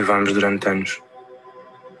que cultivámos durante anos.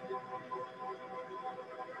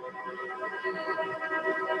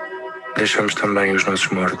 Deixamos também os nossos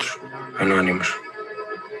mortos, anónimos.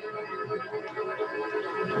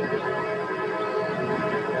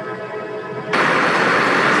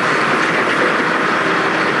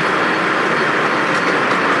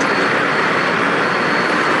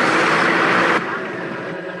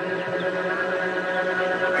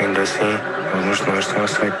 Ainda assim, alguns de nós são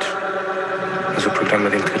aceitos, mas o programa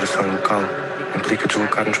de integração local implica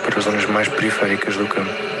deslocar-nos para as zonas mais periféricas do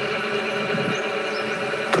campo.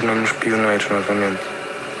 Tornamos-nos pioneiros novamente.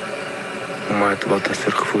 O mato volta a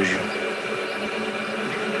ser refúgio.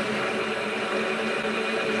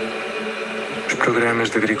 Os programas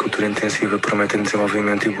de agricultura intensiva prometem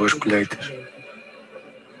desenvolvimento e boas colheitas,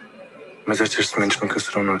 mas estas sementes nunca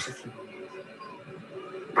serão nossas.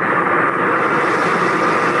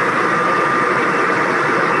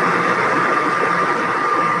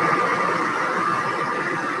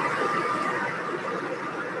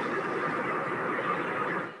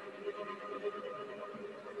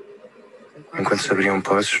 Enquanto se abriam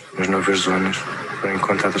poços, nas novas zonas, foram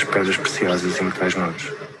encontradas pedras preciosas e metais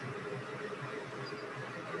novos.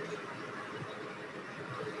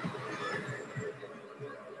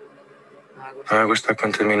 A água está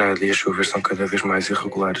contaminada e as chuvas são cada vez mais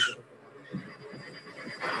irregulares.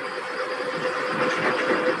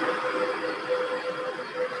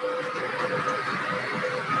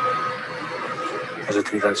 As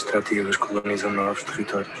atividades extrativas colonizam novos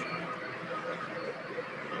territórios.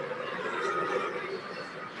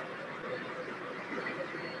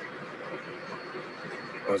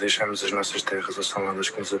 Ou deixamos as nossas terras ou são elas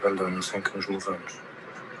que nos abandonam sem que nos movamos.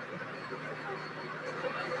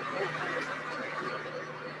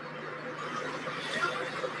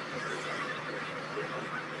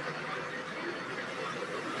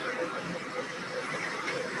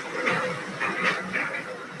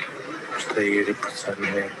 Extrair e processar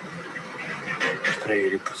minério.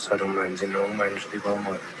 Extrair e processar humanos e não humanos de igual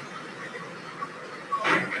modo.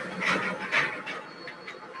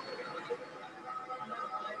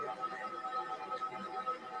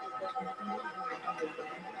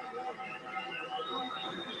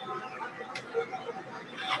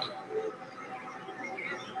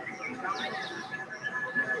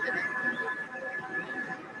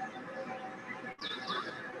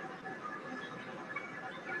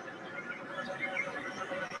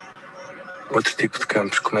 Outro tipo de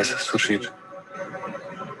campos começa a surgir.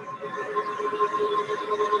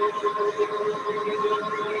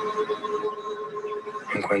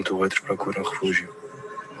 Enquanto outros procuram refúgio,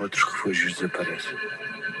 outros refúgios desaparecem.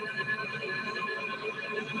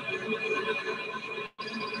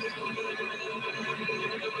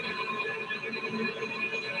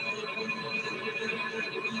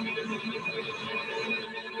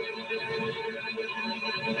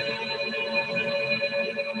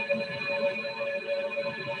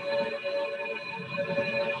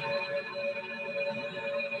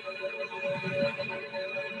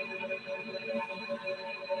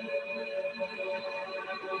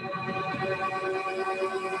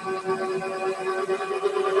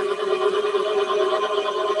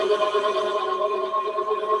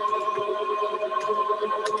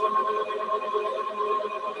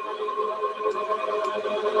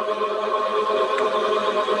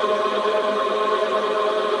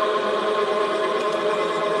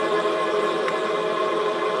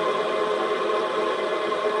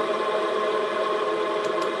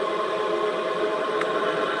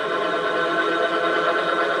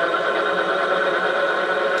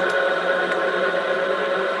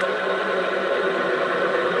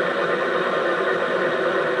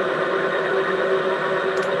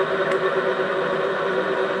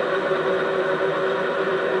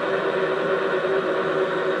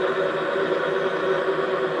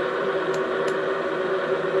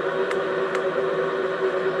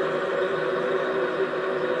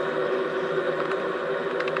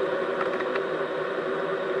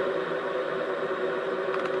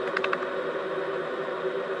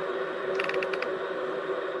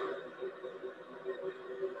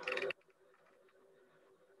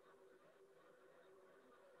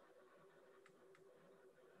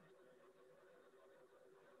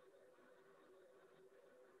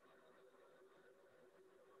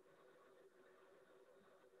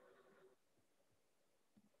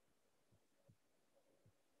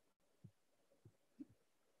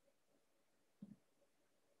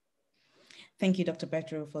 Thank you, Dr.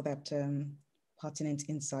 Petro, for that pertinent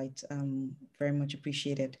insight. Very much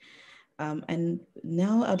appreciated. And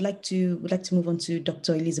now would like to move on to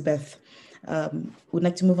Dr. Elizabeth. Would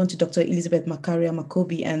like to move on to Dr. Elizabeth Makaria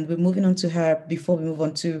Makobi, and we're moving on to her before we move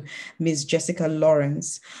on to Ms. Jessica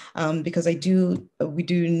Lawrence, because we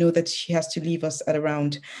do know that she has to leave us at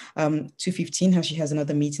around 2:15, as she has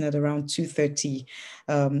another meeting at around 2:30.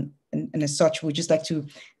 And as such, we'd just like to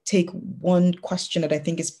take one question that I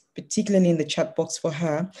think is particularly in the chat box for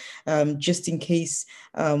her, just in case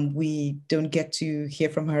we don't get to hear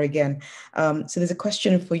from her again. So there's a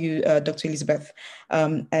question for you, Dr. Elizabeth,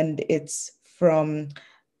 and it's from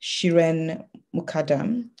Shiren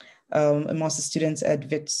Mukadam, a master's student at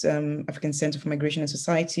WITS, African Center for Migration and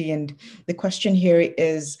Society. And the question here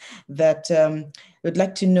is that we'd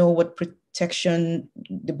like to know what protection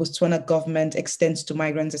the Botswana government extends to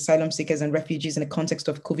migrants, asylum seekers, and refugees in the context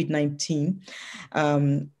of COVID-19,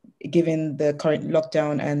 given the current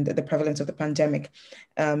lockdown and the prevalence of the pandemic.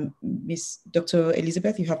 Ms. Dr.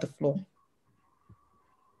 Elizabeth, you have the floor.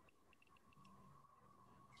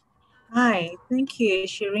 Hi, thank you,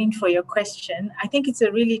 Shireen, for your question. I think it's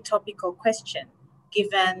a really topical question,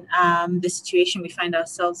 given the situation we find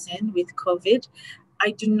ourselves in with COVID. I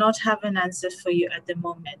do not have an answer for you at the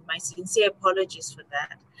moment. My sincere apologies for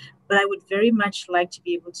that. But I would very much like to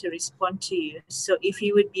be able to respond to you. So if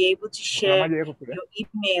you would be able to share your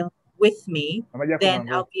email with me,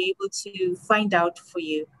 then I'll be able to find out for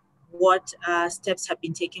you what steps have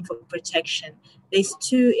been taken for protection. There's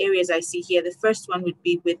two areas I see here. The first one would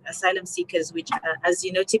be with asylum seekers, which, as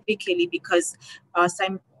you know, typically because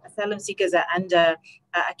asylum seekers are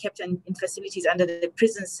kept in facilities under the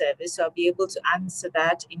prison service, so I'll be able to answer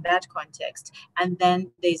that in that context. And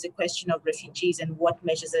then there's a question of refugees and what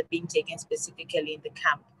measures are being taken specifically in the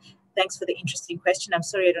camp. Thanks for the interesting question. I'm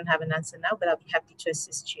sorry I don't have an answer now, but I'll be happy to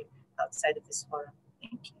assist you outside of this forum.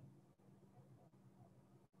 Thank you.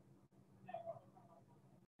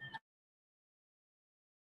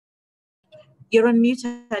 You're on mute,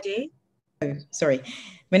 Ade. Oh, sorry.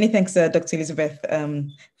 Many thanks, Dr. Elizabeth,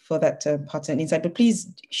 for that part and insight. But please,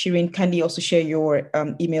 Shireen, kindly also share your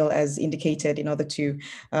email as indicated in order to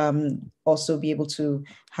also be able to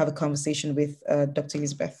have a conversation with Dr.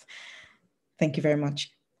 Elizabeth. Thank you very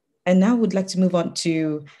much. And now we'd like to move on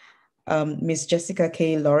to Ms. Jessica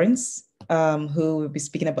K. Lawrence, who will be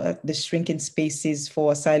speaking about the shrinking spaces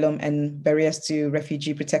for asylum and barriers to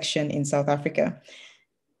refugee protection in South Africa.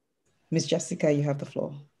 Ms. Jessica, you have the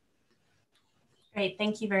floor. Great,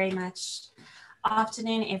 thank you very much.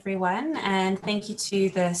 Afternoon, everyone, and thank you to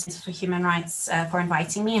the Center for Human Rights for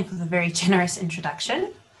inviting me and for the very generous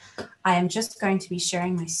introduction. I am just going to be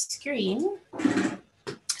sharing my screen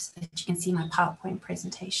so that you can see my PowerPoint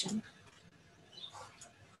presentation.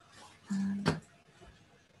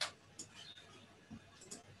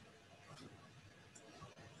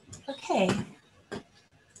 Okay.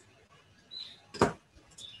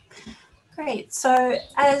 Great. So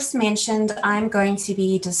as mentioned, I'm going to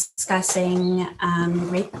be discussing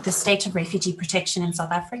the state of refugee protection in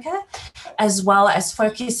South Africa, as well as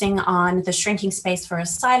focusing on the shrinking space for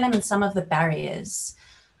asylum and some of the barriers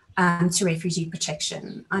to refugee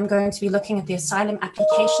protection. I'm going to be looking at the asylum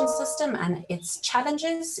application system and its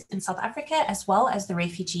challenges in South Africa, as well as the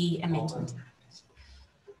Refugee Amendment.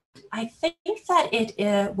 I think that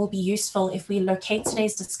it will be useful if we locate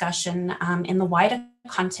today's discussion in the wider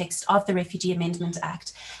context of the Refugee Amendment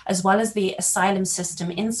Act, as well as the asylum system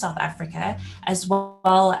in South Africa, as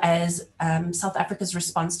well as South Africa's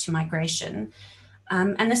response to migration.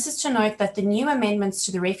 And this is to note that the new amendments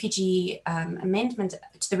to the Refugee Amendment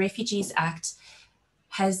to the Refugees Act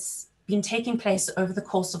has been taking place over the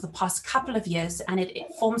course of the past couple of years, and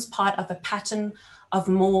it forms part of a pattern of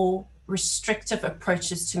more restrictive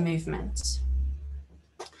approaches to movement.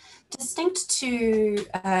 Distinct to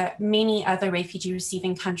many other refugee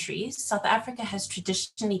receiving countries, South Africa has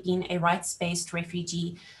traditionally been a rights-based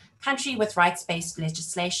refugee country with rights-based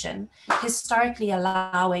legislation, historically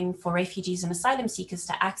allowing for refugees and asylum seekers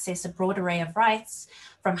to access a broad array of rights,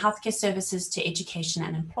 from healthcare services to education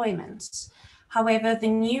and employment. However, the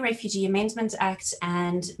new Refugee Amendment Act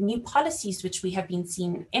and new policies which we have been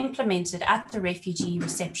seeing implemented at the refugee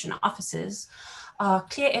reception offices are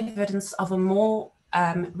clear evidence of a more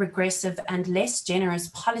regressive and less generous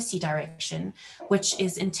policy direction, which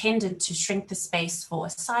is intended to shrink the space for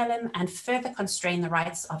asylum and further constrain the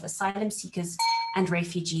rights of asylum seekers and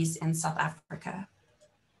refugees in South Africa.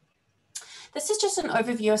 This is just an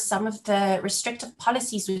overview of some of the restrictive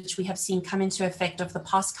policies which we have seen come into effect over the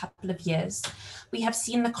past couple of years. We have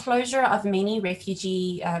seen the closure of many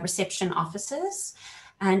refugee reception offices,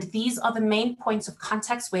 And these are the main points of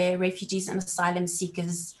contact where refugees and asylum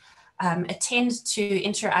seekers attend to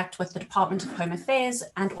interact with the Department of Home Affairs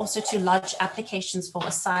and also to lodge applications for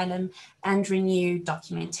asylum and renew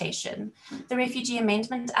documentation. The Refugee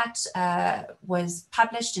Amendment Act was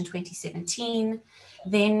published in 2017.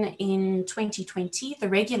 Then in 2020, the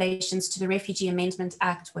regulations to the Refugee Amendment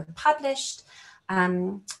Act were published,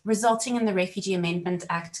 resulting in the Refugee Amendment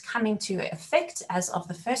Act coming to effect as of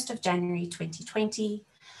the 1st of January 2020.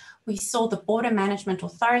 We saw the Border Management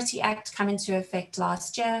Authority Act come into effect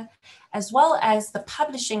last year, as well as the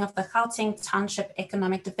publishing of the Gauteng Township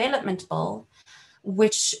Economic Development Bill,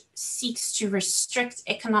 which seeks to restrict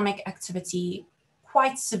economic activity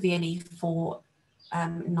quite severely for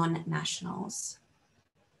non-nationals.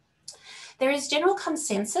 There is general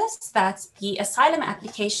consensus that the asylum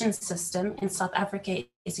application system in South Africa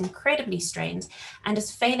is incredibly strained and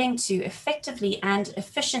is failing to effectively and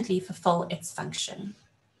efficiently fulfill its function.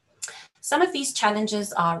 Some of these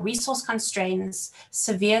challenges are resource constraints,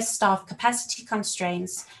 severe staff capacity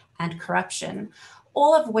constraints, and corruption,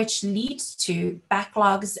 all of which leads to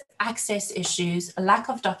backlogs, access issues, a lack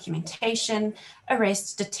of documentation,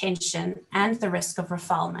 arrest, detention, and the risk of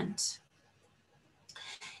refoulement.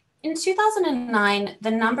 In 2009,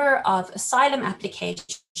 the number of asylum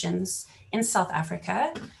applications in South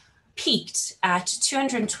Africa peaked at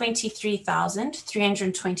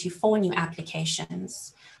 223,324 new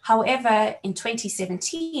applications. However, in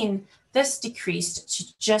 2017, this decreased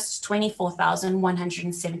to just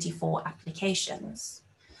 24,174 applications.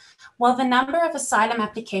 While the number of asylum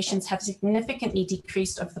applications have significantly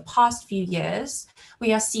decreased over the past few years,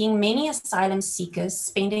 we are seeing many asylum seekers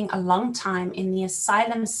spending a long time in the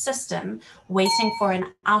asylum system waiting for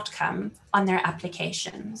an outcome on their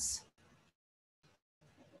applications.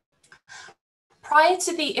 Prior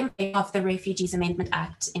to the impact of the Refugees Amendment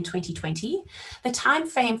Act in 2020, the time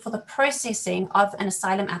frame for the processing of an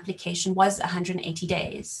asylum application was 180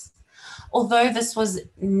 days. Although this was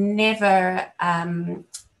never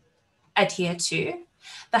adhered to,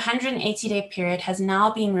 the 180-day period has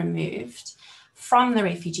now been removed from the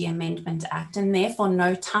Refugee Amendment Act, and therefore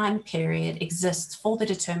no time period exists for the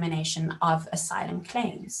determination of asylum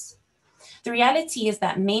claims. The reality is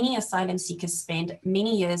that many asylum seekers spend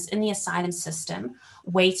many years in the asylum system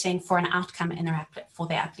waiting for an outcome for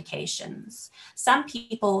their applications. Some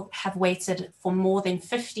people have waited for more than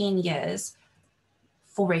 15 years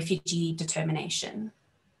for refugee determination.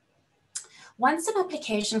 Once an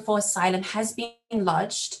application for asylum has been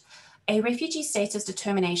lodged, a refugee status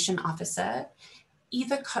determination officer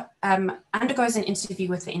either undergoes an interview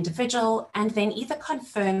with the individual and then either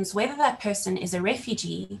confirms whether that person is a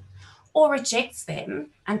refugee or rejects them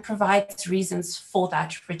and provides reasons for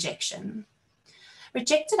that rejection.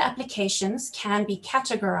 Rejected applications can be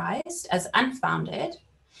categorized as unfounded,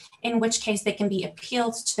 in which case they can be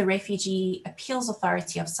appealed to the Refugee Appeals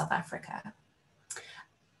Authority of South Africa.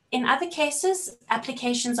 In other cases,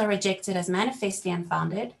 applications are rejected as manifestly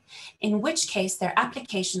unfounded, in which case their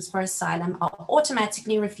applications for asylum are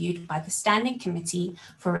automatically reviewed by the Standing Committee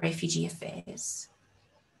for Refugee Affairs.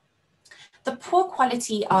 The poor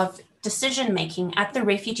quality of decision-making at the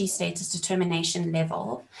refugee status determination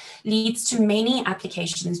level leads to many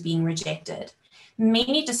applications being rejected.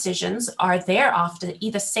 Many decisions are thereafter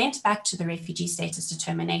either sent back to the refugee status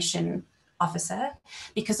determination officer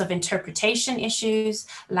because of interpretation issues,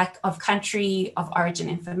 lack of country of origin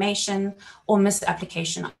information, or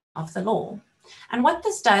misapplication of the law. And what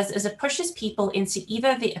this does is it pushes people into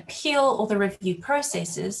either the appeal or the review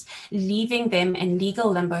processes, leaving them in legal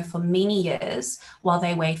limbo for many years while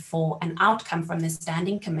they wait for an outcome from the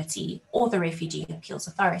Standing Committee or the Refugee Appeals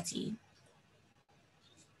Authority.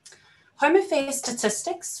 Home Affairs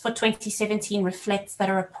statistics for 2017 reflects that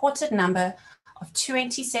a reported number of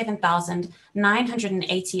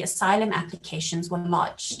 27,980 asylum applications were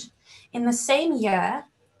lodged. In the same year,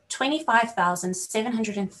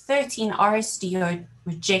 25,713 RSDO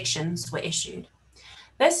rejections were issued.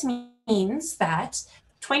 This means that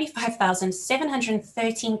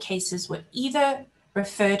 25,713 cases were either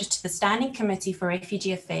referred to the Standing Committee for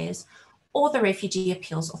Refugee Affairs or the Refugee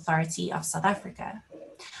Appeals Authority of South Africa.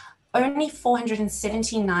 Only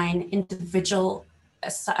 479 individual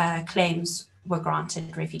claims were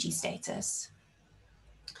granted refugee status.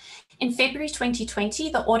 In February 2020,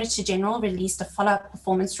 the Auditor General released a follow-up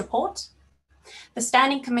performance report. The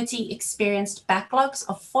Standing Committee experienced backlogs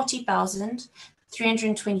of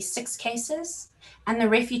 40,326 cases, and the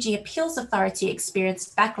Refugee Appeals Authority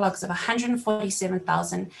experienced backlogs of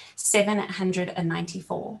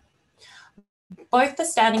 147,794. Both the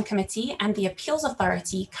Standing Committee and the Appeals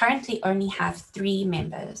Authority currently only have 3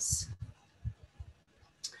 members.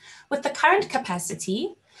 With the current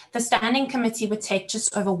capacity, the Standing Committee would take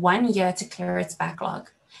just over 1 year to clear its backlog,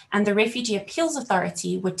 and the Refugee Appeals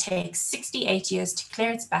Authority would take 68 years to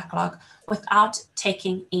clear its backlog without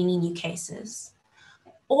taking any new cases.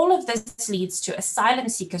 All of this leads to asylum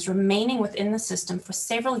seekers remaining within the system for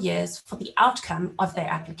several years for the outcome of their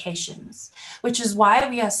applications, which is why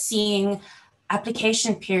we are seeing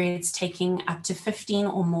application periods taking up to 15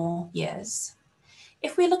 or more years.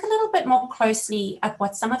 If we look a little bit more closely at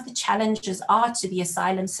what some of the challenges are to the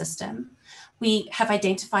asylum system, we have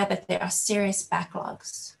identified that there are serious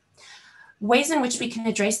backlogs. Ways in which we can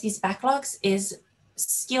address these backlogs is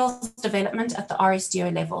skills development at the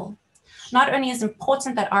RSDO level. Not only is it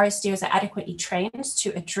important that RSDOs are adequately trained to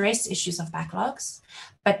address issues of backlogs,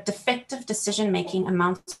 but defective decision-making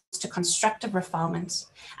amounts to constructive refoulement,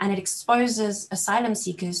 and it exposes asylum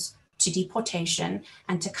seekers to deportation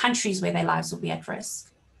and to countries where their lives will be at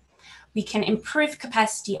risk. We can improve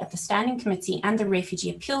capacity at the Standing Committee and the Refugee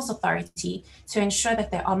Appeals Authority to ensure that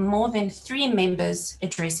there are more than 3 members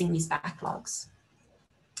addressing these backlogs.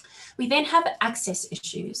 We then have access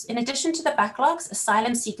issues. In addition to the backlogs,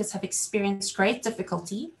 asylum seekers have experienced great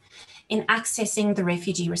difficulty in accessing the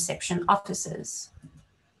refugee reception offices.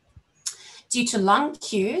 Due to long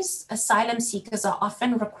queues, asylum seekers are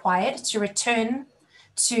often required to return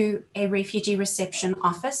to a refugee reception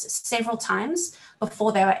office several times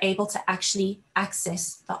before they are able to actually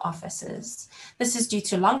access the offices. This is due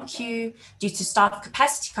to long queue, due to staff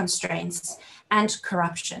capacity constraints, and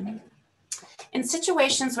corruption. In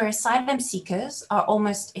situations where asylum seekers are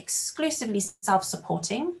almost exclusively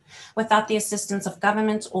self-supporting, without the assistance of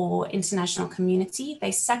government or international community,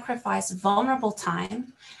 they sacrifice vulnerable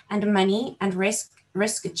time and money and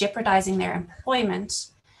risk jeopardizing their employment,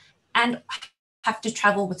 and have to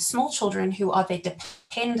travel with small children who are their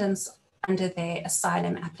dependents under their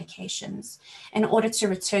asylum applications in order to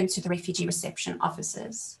return to the refugee reception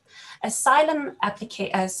offices. Asylum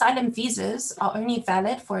visas are only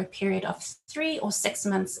valid for a period of 3 or 6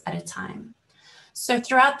 months at a time. So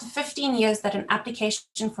throughout the 15 years that an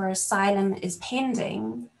application for asylum is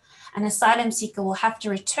pending, an asylum seeker will have to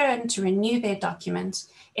return to renew their document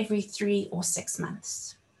every 3 or 6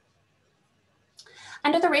 months.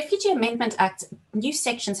 Under the Refugee Amendment Act, new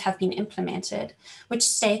sections have been implemented, which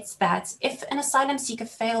states that if an asylum seeker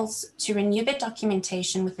fails to renew their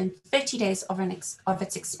documentation within 30 days of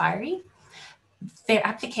its expiry, their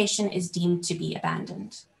application is deemed to be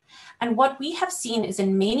abandoned. And what we have seen is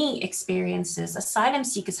in many experiences, asylum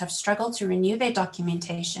seekers have struggled to renew their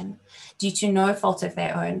documentation due to no fault of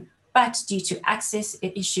their own, but due to access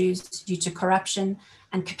issues, due to corruption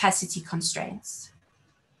and capacity constraints.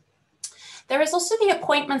 There is also the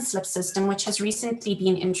appointment slip system, which has recently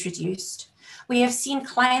been introduced. We have seen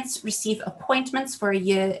clients receive appointments for a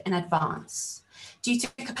year in advance. Due to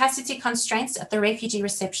capacity constraints at the refugee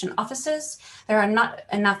reception offices, there are not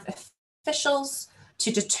enough officials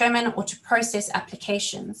to determine or to process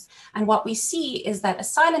applications. And what we see is that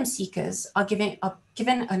asylum seekers are given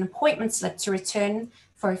an appointment slip to return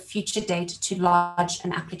for a future date to lodge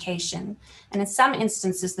an application. And in some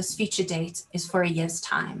instances, this future date is for a year's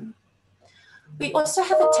time. We also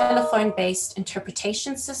have a telephone-based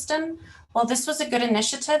interpretation system. While this was a good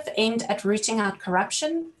initiative aimed at rooting out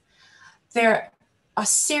corruption, there are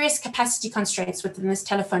serious capacity constraints within this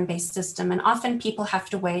telephone-based system, and often people have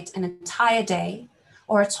to wait an entire day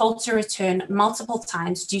or are told to return multiple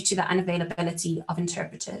times due to the unavailability of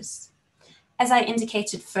interpreters. As I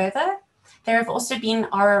indicated further, there have also been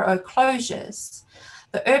RRO closures.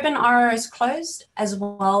 The urban RROs closed, as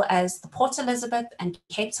well as the Port Elizabeth and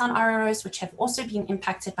Cape Town RROs, which have also been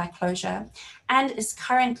impacted by closure and is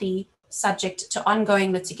currently subject to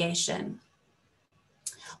ongoing litigation.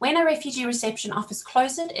 When a refugee reception office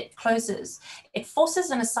closes, it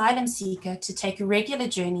forces an asylum seeker to take regular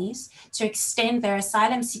journeys to extend their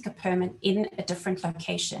asylum seeker permit in a different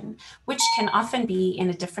location, which can often be in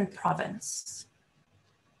a different province.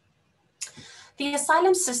 The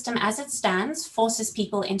asylum system as it stands forces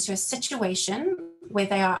people into a situation where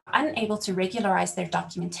they are unable to regularize their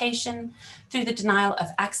documentation through the denial of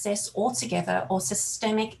access altogether or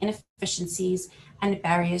systemic inefficiencies and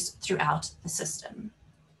barriers throughout the system.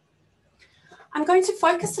 I'm going to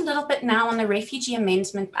focus a little bit now on the Refugee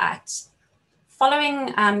Amendment Act,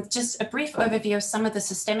 following just a brief overview of some of the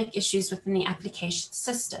systemic issues within the application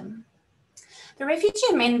system. The Refugee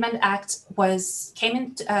Amendment Act was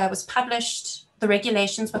published. The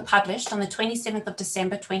regulations were published on the 27th of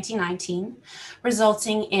December 2019,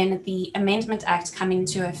 resulting in the Amendment Act coming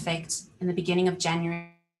into effect in the beginning of January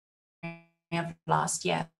of last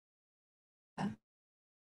year.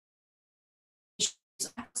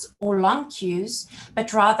 or long queues,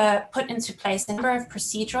 but rather put into place a number of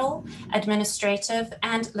procedural, administrative,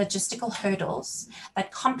 and logistical hurdles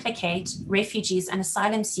that complicate refugees and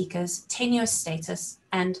asylum seekers' tenure status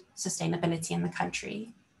and sustainability in the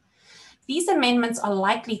country. These amendments are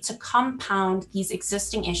likely to compound these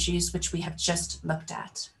existing issues which we have just looked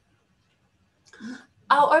at.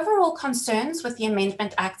 Our overall concerns with the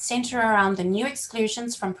Amendment Act center around the new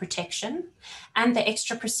exclusions from protection and the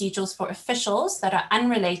extra procedures for officials that are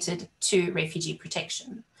unrelated to refugee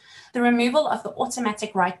protection. The removal of the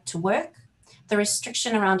automatic right to work, the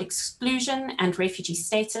restriction around exclusion and refugee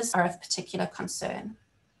status are of particular concern.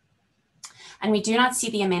 And we do not see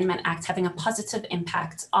the Amendment Act having a positive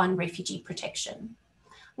impact on refugee protection.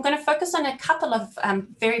 I'm going to focus on a couple of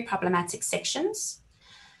very problematic sections.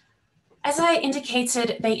 As I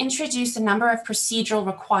indicated, they introduce a number of procedural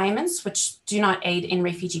requirements which do not aid in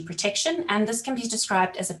refugee protection, and this can be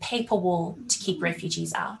described as a paper wall to keep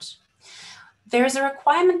refugees out. There is a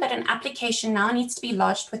requirement that an application now needs to be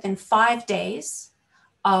lodged within 5 days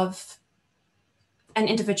of an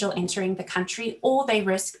individual entering the country, or they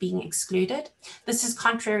risk being excluded. This is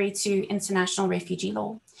contrary to international refugee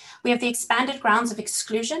law. We have the expanded grounds of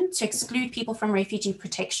exclusion to exclude people from refugee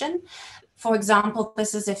protection. For example,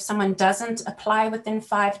 this is if someone doesn't apply within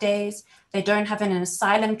 5 days, they don't have an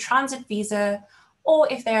asylum transit visa,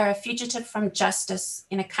 or if they are a fugitive from justice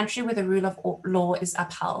in a country where the rule of law is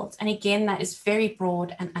upheld. And again, that is very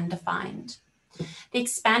broad and undefined. The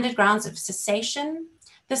expanded grounds of cessation.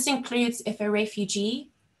 This includes if a refugee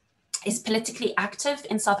is politically active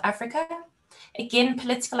in South Africa. Again,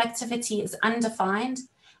 political activity is undefined,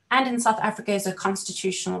 and in South Africa is a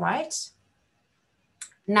constitutional right.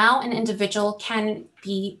 Now an individual can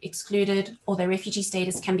be excluded, or their refugee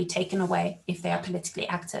status can be taken away if they are politically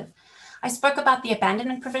active. I spoke about the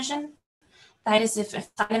abandonment provision. That is if an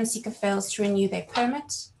asylum seeker fails to renew their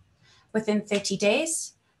permit within 30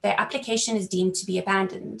 days, their application is deemed to be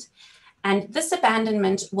abandoned. And this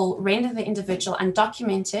abandonment will render the individual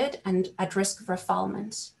undocumented and at risk of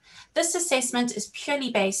refoulement. This assessment is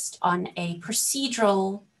purely based on a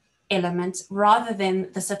procedural element rather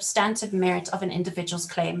than the substantive merit of an individual's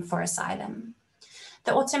claim for asylum.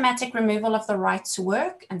 The automatic removal of the right to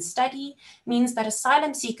work and study means that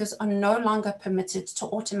asylum seekers are no longer permitted to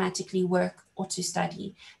automatically work or to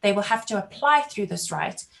study. They will have to apply through this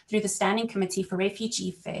right through the Standing Committee for Refugee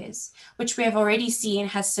Affairs, which we have already seen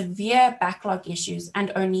has severe backlog issues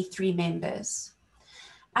and only 3 members.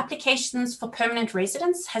 Applications for permanent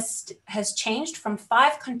residence has changed from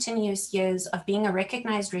 5 continuous years of being a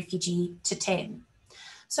recognized refugee to 10.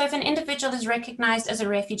 So if an individual is recognized as a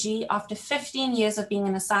refugee after 15 years of being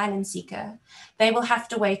an asylum seeker, they will have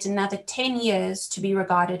to wait another 10 years to be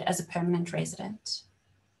regarded as a permanent resident.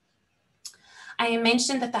 I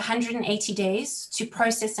mentioned that the 180 days to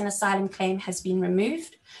process an asylum claim has been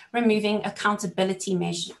removed, removing accountability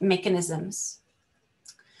mechanisms.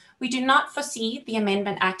 We do not foresee the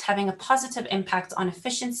Amendment Act having a positive impact on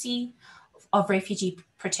efficiency of refugee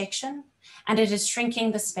protection, and it is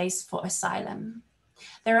shrinking the space for asylum.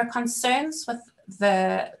 There are concerns with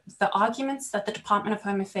the arguments that the Department of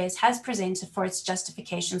Home Affairs has presented for its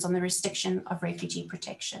justifications on the restriction of refugee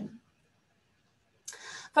protection.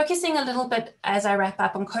 Focusing a little bit as I wrap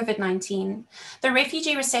up on COVID-19, the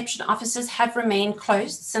refugee reception offices have remained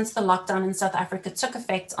closed since the lockdown in South Africa took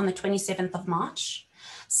effect on the 27th of March.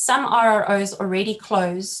 Some RROs already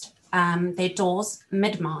closed their doors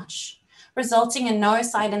mid-March, resulting in no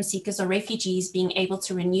asylum seekers or refugees being able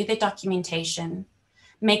to renew their documentation,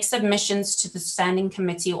 make submissions to the Standing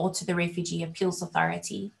Committee or to the Refugee Appeals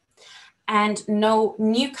Authority, and no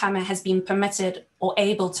newcomer has been permitted or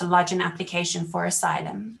able to lodge an application for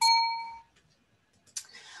asylum.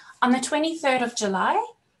 On the 23rd of July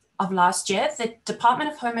of last year, the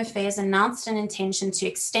Department of Home Affairs announced an intention to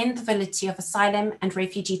extend the validity of asylum and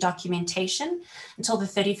refugee documentation until the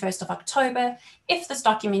 31st of October if this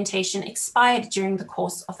documentation expired during the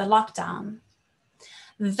course of the lockdown.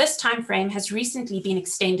 This timeframe has recently been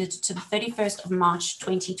extended to the 31st of March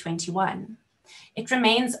 2021. It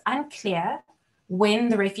remains unclear when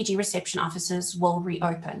the refugee reception offices will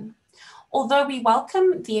reopen. Although we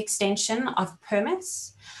welcome the extension of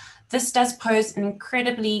permits, this does pose an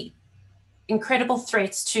incredible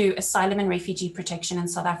threat to asylum and refugee protection in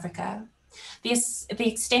South Africa. The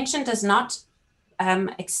extension does not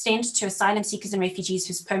extend to asylum seekers and refugees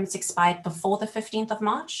whose permits expired before the 15th of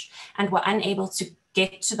March and were unable to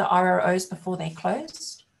get to the RROs before they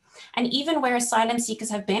closed. And even where asylum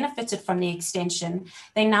seekers have benefited from the extension,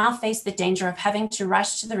 they now face the danger of having to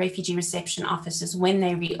rush to the refugee reception offices when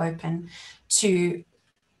they reopen to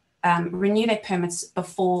renew their permits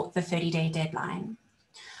before the 30-day deadline.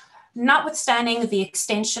 Notwithstanding the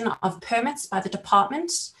extension of permits by the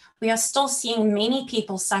department, we are still seeing many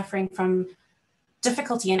people suffering from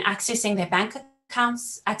difficulty in accessing their bank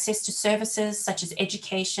accounts, access to services such as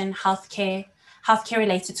education, healthcare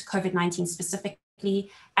related to COVID-19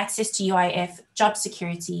 specifically, access to UIF, job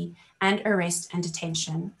security, and arrest and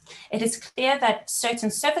detention. It is clear that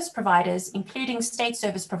certain service providers, including state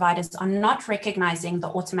service providers, are not recognizing the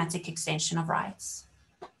automatic extension of rights.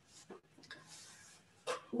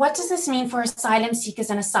 What does this mean for asylum seekers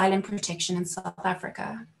and asylum protection in South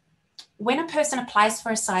Africa? When a person applies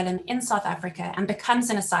for asylum in South Africa and becomes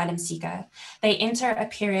an asylum seeker, they enter a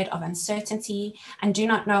period of uncertainty and do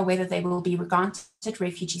not know whether they will be granted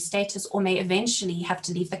refugee status or may eventually have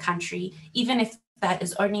to leave the country, even if that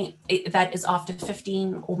is after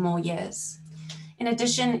 15 or more years. In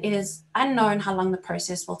addition, it is unknown how long the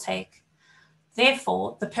process will take.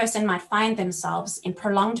 Therefore, the person might find themselves in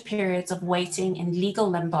prolonged periods of waiting in legal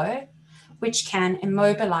limbo, which can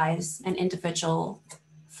immobilize an individual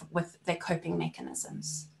with their coping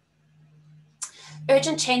mechanisms.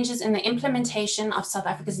 Urgent changes in the implementation of South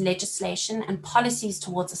Africa's legislation and policies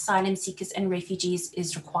towards asylum seekers and refugees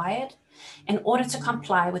is required in order to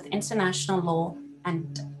comply with international law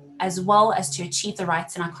and as well as to achieve the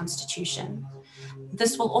rights in our constitution.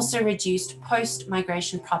 This will also reduce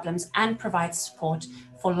post-migration problems and provide support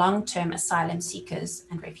for long-term asylum seekers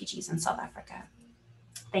and refugees in South Africa.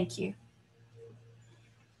 Thank you.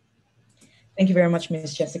 Thank you very much,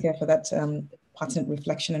 Ms. Jessica, for that pertinent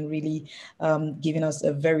reflection and really giving us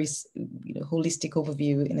a very holistic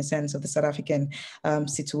overview, in a sense, of the South African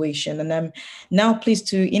situation. And I'm now pleased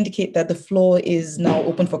to indicate that the floor is now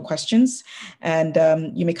open for questions. And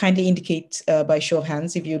you may kindly indicate by show of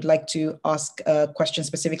hands if you'd like to ask a question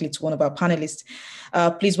specifically to one of our panelists.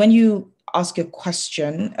 Please, when you ask your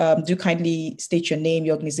question, do kindly state your name,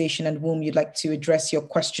 your organization, and whom you'd like to address your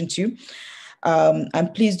question to.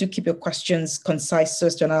 And please do keep your questions concise so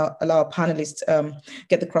as to allow our panelists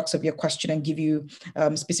get the crux of your question and give you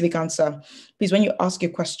specific answer. Please, when you ask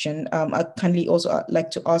your question, I'd kindly also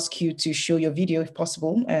like to ask you to show your video if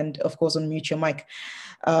possible, and of course unmute your mic.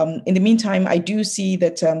 In the meantime, I do see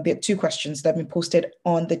that there are two questions that have been posted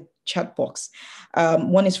on the chat box.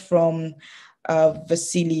 One is from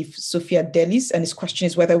Vasily Sofia Delis, and his question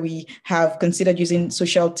is whether we have considered using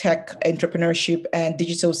social tech, entrepreneurship, and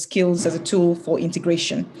digital skills as a tool for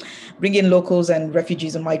integration, bringing locals and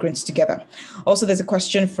refugees and migrants together. Also, there's a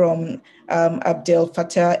question from Abdel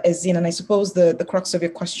Fattah Ezin, and I suppose the crux of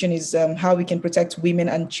your question is how we can protect women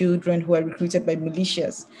and children who are recruited by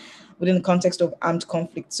militias within the context of armed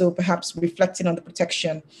conflict. So perhaps reflecting on the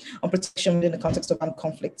protection within the context of armed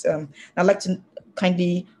conflict. I'd like to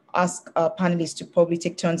kindly ask our panelists to probably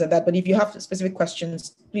take turns on that. But if you have specific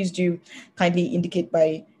questions, please do kindly indicate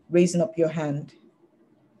by raising up your hand.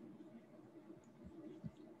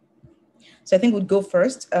 So I think we'll go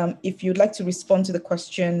first. If you'd like to respond to the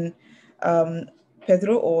question,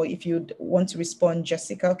 Pedro, or if you'd want to respond,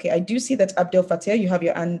 Jessica. Okay, I do see that Abdel Fattah, you have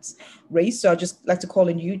your hands raised. So I'd just like to call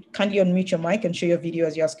on you. Kindly unmute your mic and show your video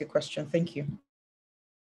as you ask your question. Thank you.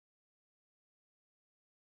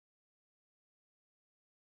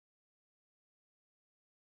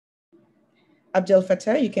 Abdel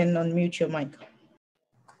Fattah, you can unmute your mic.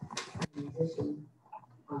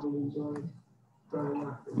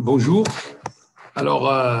 Bonjour. Alors,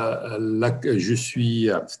 je suis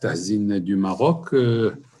Abstazine du Maroc.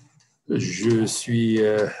 Je suis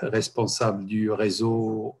responsable du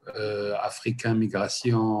réseau africain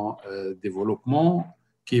Migration Développement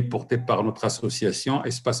qui est porté par notre association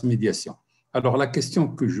Espace Médiation. Alors, la question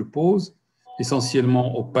que je pose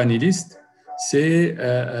essentiellement aux panélistes, c'est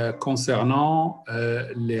concernant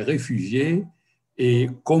les réfugiés et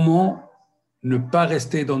comment ne pas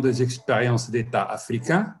rester dans des expériences d'État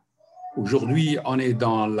africains. Aujourd'hui, on est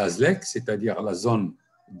dans la ZLEC, c'est-à-dire la zone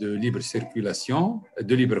de libre circulation,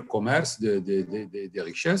 de libre commerce des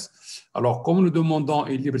richesses. Alors, comme nous demandons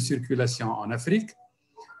une libre circulation en Afrique,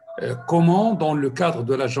 comment, dans le cadre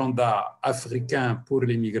de l'agenda africain pour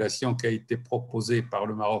l'immigration qui a été proposé par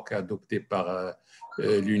le Maroc et adopté par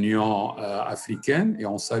l'Union africaine, et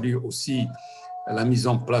on salue aussi la mise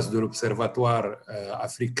en place de l'Observatoire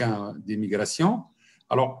africain d'immigration.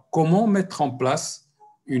 Alors, comment mettre en place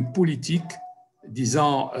une politique,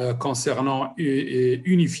 disons, concernant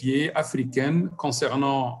unifiée, africaine,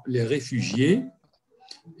 concernant les réfugiés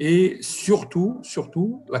et surtout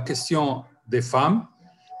la question des femmes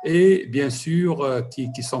et bien sûr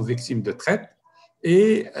qui sont victimes de traite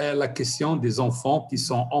et la question des enfants qui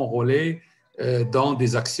sont enrôlés dans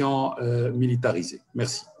des actions militarisées.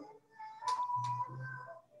 Merci.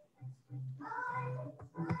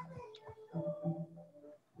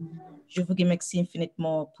 Je vous remercie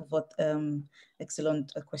infiniment pour votre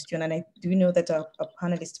excellent question. And I do know that our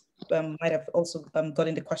panelists might have also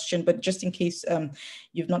gotten the question, but just in case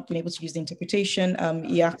you've not been able to use the interpretation,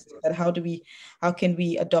 he asked that how can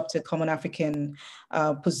we adopt a common African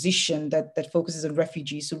position that focuses on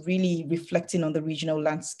refugees? So really reflecting on the regional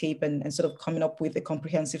landscape and sort of coming up with a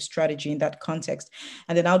comprehensive strategy in that context.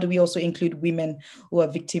 And then how do we also include women who are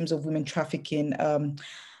victims of women trafficking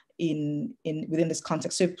within this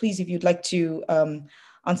context? So please, if you'd like to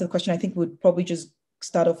answer the question, I think we'd probably just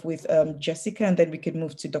start off with Jessica, and then we could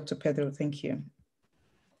move to Dr. Pedro. Thank you.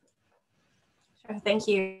 Sure, thank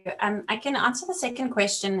you. I can answer the second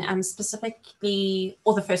question specifically,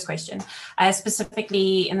 or the first question,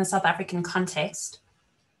 specifically in the South African context.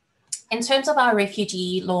 In terms of our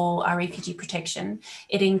refugee law, our refugee protection,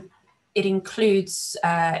 it includes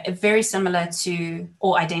very similar to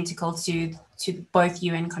or identical to both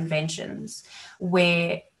UN conventions,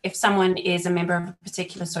 where if someone is a member of a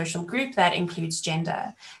particular social group, that includes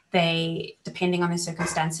gender, they, depending on their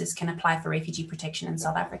circumstances, can apply for refugee protection in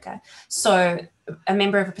South Africa. So a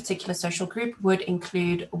member of a particular social group would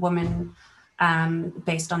include women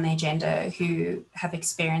based on their gender who have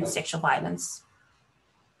experienced sexual violence.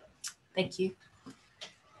 Thank you.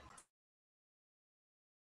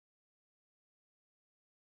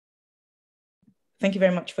 Thank you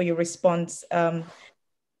very much for your response.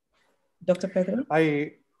 Dr. Pedro?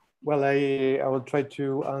 I will try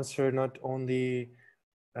to answer not only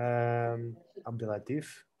Abdelatif,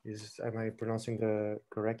 am I pronouncing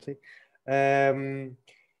correctly? And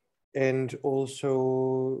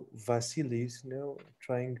also Vasilis,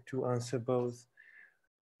 trying to answer both.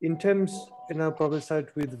 In terms, and I'll probably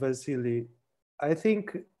start with Vasily. I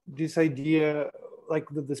think this idea, like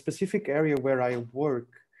the specific area where I work,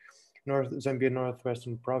 Zambia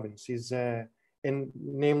Northwestern Province, is, and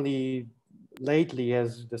namely lately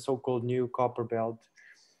as the so-called new copper belt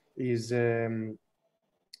is,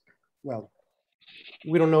 well,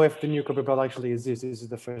 we don't know if the new copper belt actually exists. This is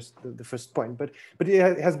the first point, but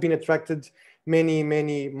it has been attracted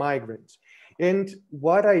many migrants. And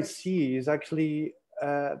what I see is actually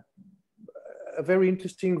a very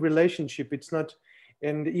interesting relationship. It's not,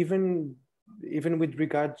 and even with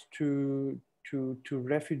regards to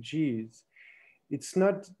refugees, it's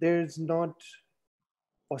not, there's not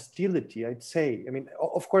hostility, I'd say. I mean,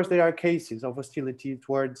 of course, there are cases of hostility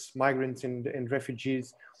towards migrants and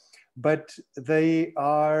refugees, but they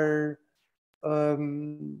are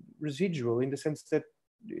residual in the sense that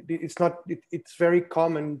it's very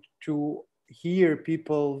common to hear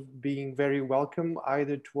people being very welcome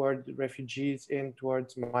either toward refugees and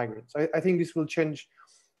towards migrants. I think this will change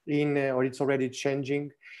or it's already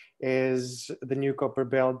changing, as the new copper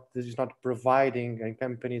belt is not providing, and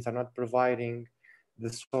companies are not providing the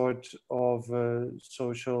sort of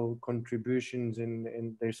social contributions,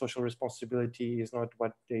 and their social responsibility is not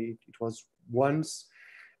what it was once.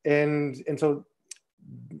 And so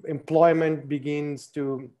employment begins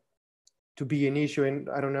to be an issue, and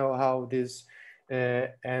I don't know how this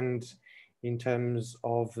ends in terms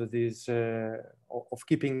of this, of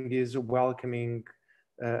keeping this welcoming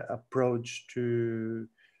approach to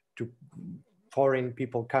foreign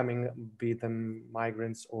people coming, be them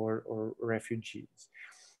migrants or refugees.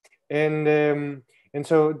 And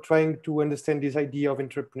so trying to understand this idea of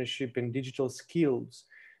entrepreneurship and digital skills,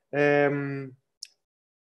 I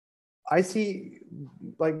see,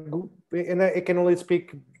 like, and I can only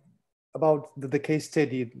speak about the case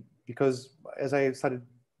study, because as I started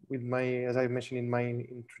with as I mentioned in my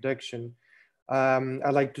introduction,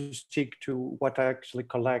 I like to stick to what I actually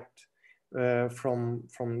collect from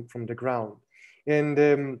the ground.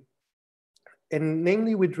 And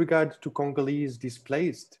namely with regard to Congolese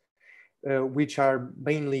displaced, which are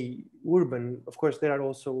mainly urban. Of course, there are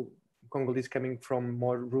also Congolese coming from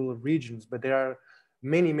more rural regions, but there are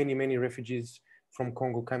many refugees from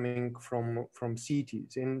Congo coming from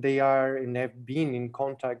cities, and they are and have been in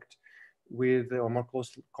contact with, or more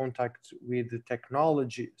close contact with, the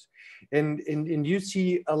technologies. And you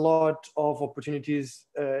see a lot of opportunities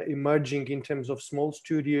emerging in terms of small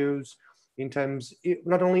studios, in terms,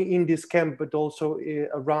 not only in this camp, but also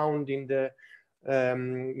around in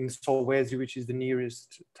Solwezi, which is the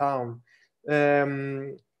nearest town.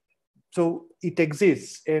 So it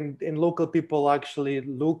exists, and local people actually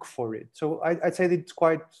look for it. So I'd say that it's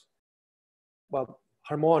quite, well,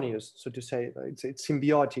 harmonious, so to say. It's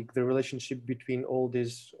symbiotic, the relationship between all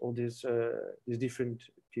these different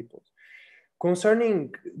peoples.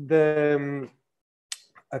 Concerning the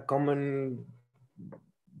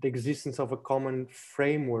existence of a common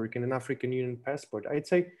framework in an African Union passport, I'd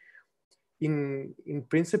say in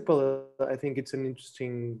principle, I think it's an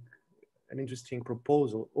interesting an interesting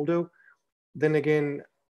proposal. Although, then again,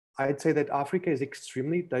 I'd say that Africa is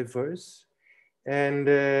extremely diverse, and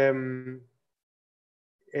the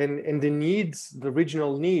needs, the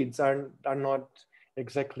regional needs, are not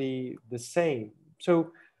exactly the same.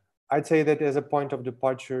 So I'd say that as a point of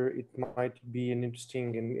departure, it might be an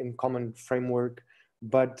interesting and common framework,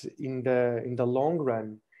 but in the long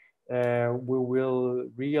run, we will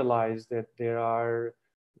realize that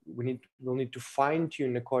we'll need to fine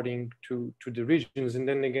tune according to the regions. And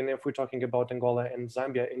then again, if we're talking about Angola and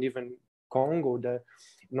Zambia and even Congo, the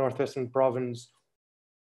northwestern province,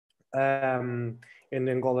 and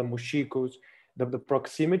Angola, Moshikos, the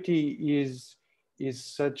proximity is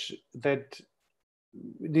such that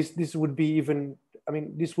this would be even, I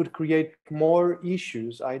mean, this would create more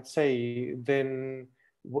issues, I'd say, than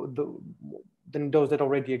those that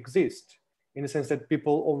already exist, in the sense that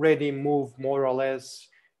people already move more or less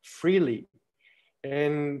freely.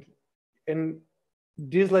 And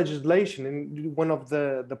this legislation, and one of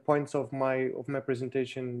the points of my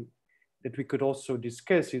presentation that we could also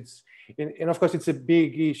discuss, and of course it's a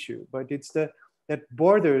big issue, but it's that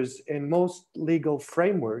borders and most legal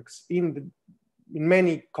frameworks in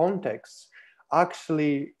many contexts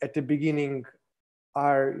actually at the beginning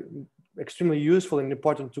are extremely useful and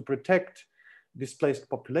important to protect displaced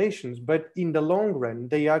populations, but in the long run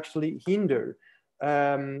they actually hinder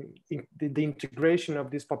the integration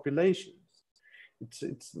of these populations.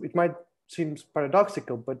 It might seem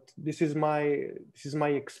paradoxical, but this is my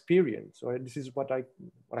experience, or this is what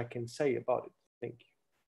I can say about it. Thank you.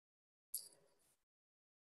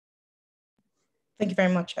 Thank you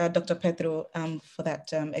very much, Dr. Pedro, for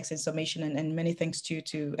that excellent summation, and many thanks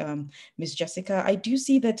to Ms. Jessica. I do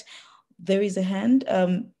see that there is a hand.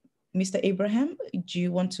 Mr. Abraham, do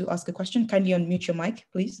you want to ask a question? Kindly unmute your mic,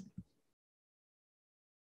 please.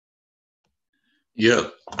 Yeah,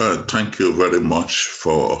 thank you very much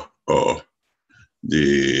for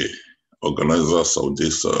the organizers of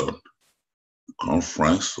this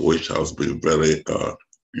conference, which has been very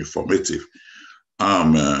informative.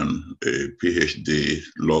 I'm a PhD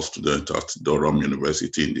law student at Durham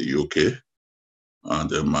University in the UK,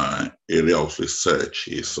 and my area of research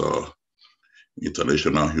is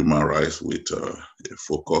international human rights with a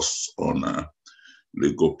focus on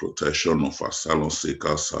legal protection of asylum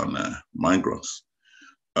seekers and migrants.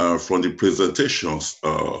 From the presentations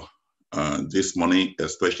this morning,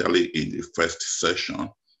 especially in the first session,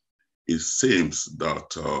 it seems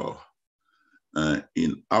that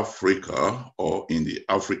in Africa, or in the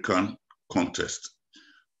African context,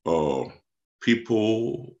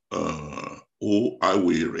 people who I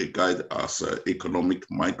will regard as economic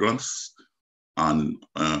migrants, and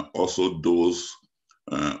also those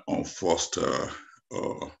on forced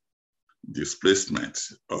displacement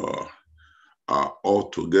are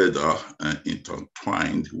altogether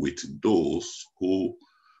intertwined with those who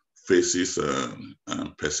faces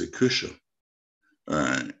persecution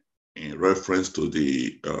in reference to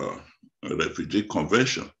the Refugee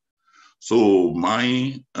Convention. So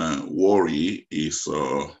my worry is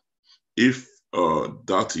if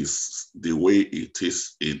that is the way it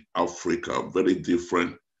is in Africa, very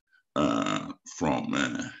different from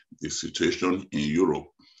the situation in Europe,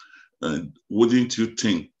 wouldn't you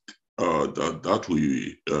think that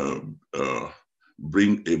will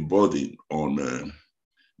bring a burden on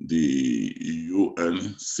the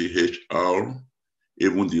UNHCR,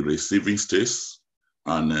 even the receiving states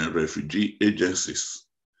and refugee agencies?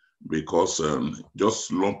 Because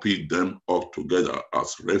just lumping them up together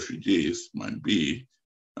as refugees might be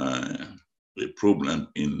a problem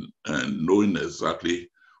in knowing exactly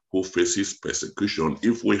who faces persecution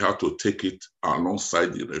if we have to take it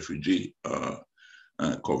alongside the Refugee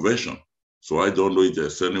Convention. So I don't know if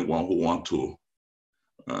there's anyone who wants to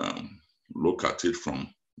look at it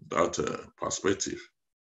from that perspective.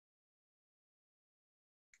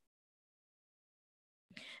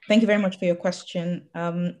 Thank you very much for your question.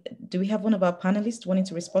 Do we have one of our panelists wanting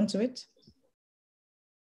to respond to it?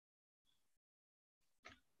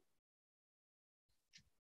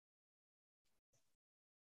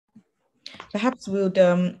 Perhaps we'd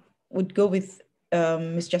go with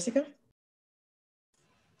Ms. Jessica.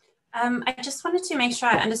 I just wanted to make sure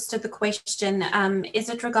I understood the question. Is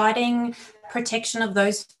it regarding protection of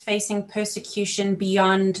those facing persecution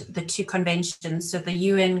beyond the two conventions, so the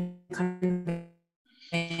UN Convention?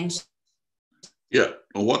 Yeah,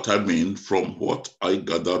 what I mean, from what I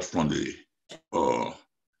gathered from the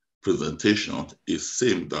presentation, it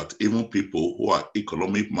seems that even people who are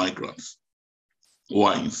economic migrants, who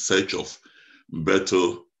are in search of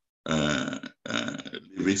better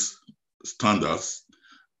living standards,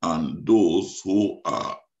 and those who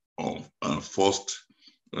are of forced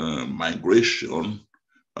migration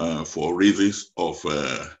for reasons of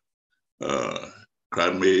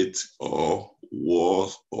climate or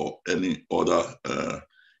wars or any other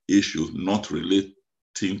issues not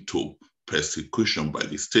relating to persecution by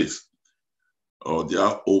the states or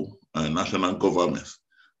their own national governments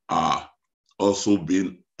are also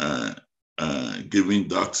being given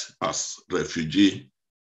that as refugee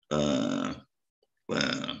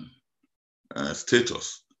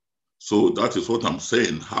status. So that is what I'm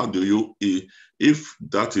saying. How do you, if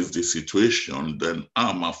that is the situation, then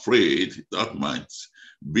I'm afraid that might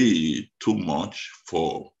be too much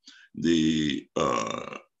for the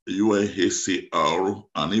UNHCR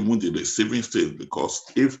and even the receiving state, because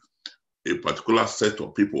if a particular set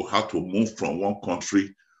of people have to move from one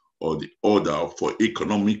country or the other for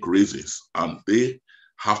economic reasons, and they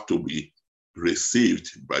have to be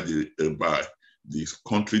received by this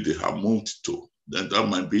country they have moved to, then that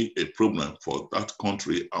might be a problem for that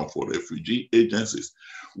country and for refugee agencies,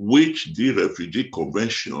 which the Refugee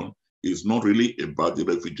Convention is not really about. The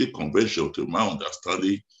Refugee Convention, to my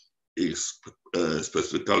understanding, is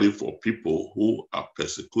specifically for people who are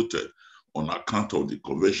persecuted on account of the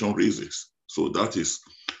convention reasons. So that is,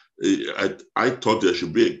 I thought there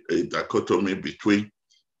should be a dichotomy between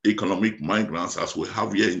economic migrants, as we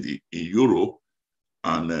have here in Europe,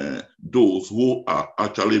 and those who are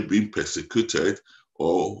actually being persecuted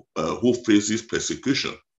or who faces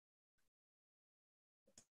persecution.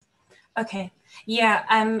 Okay. Yeah,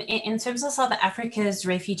 in terms of South Africa's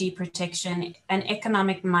refugee protection, an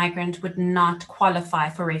economic migrant would not qualify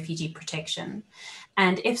for refugee protection.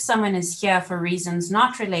 And if someone is here for reasons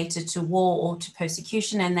not related to war or to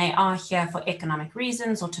persecution, and they are here for economic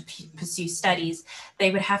reasons or to pursue studies, they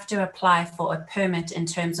would have to apply for a permit in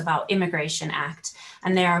terms of our Immigration Act.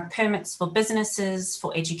 And there are permits for businesses,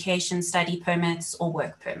 for education, study permits, or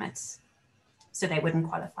work permits. So they wouldn't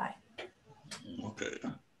qualify. Okay.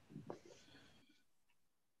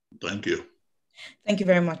 Thank you. Thank you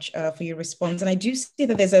very much for your response. And I do see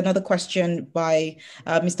that there's another question by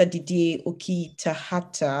Mr. Didier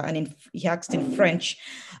Okitahata, and he asked in French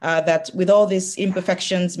that with all these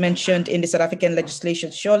imperfections mentioned in the South African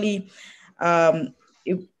legislation, surely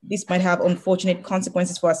this might have unfortunate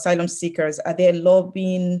consequences for asylum seekers. Are there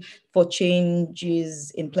lobbying for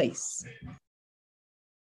changes in place?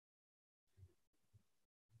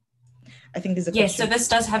 I think there's a question. Yes, so this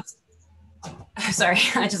does have... Sorry,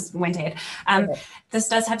 I just went ahead. This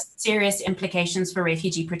does have serious implications for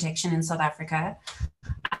refugee protection in South Africa.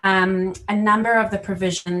 A number of the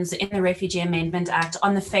provisions in the Refugee Amendment Act,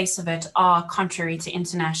 on the face of it, are contrary to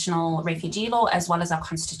international refugee law as well as our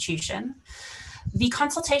constitution. The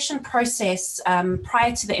consultation process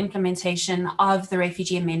prior to the implementation of the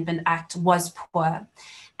Refugee Amendment Act was poor.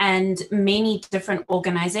 And many different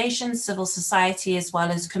organizations, civil society, as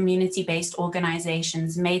well as community-based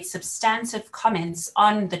organizations made substantive comments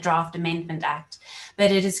on the Draft Amendment Act. But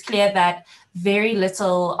it is clear that very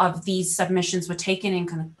little of these submissions were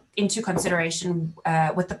taken into consideration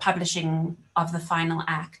with the publishing of the final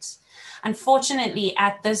act. Unfortunately,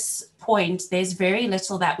 at this point, there's very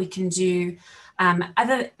little that we can do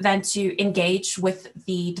other than to engage with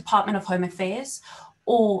the Department of Home Affairs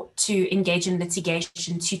or to engage in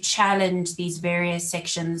litigation to challenge these various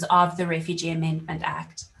sections of the Refugee Amendment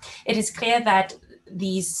Act. It is clear that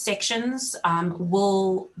these sections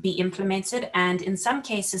will be implemented, and in some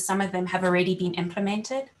cases, some of them have already been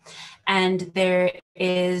implemented, and there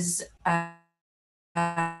is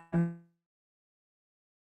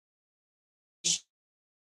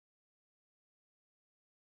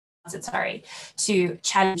to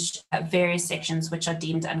challenge various sections which are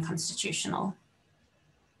deemed unconstitutional.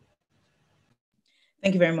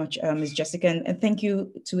 Thank you very much, Ms. Jessica, and thank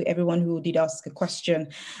you to everyone who did ask a question,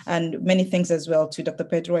 and many thanks as well to Dr.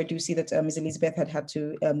 Pedro. I do see that Ms. Elizabeth had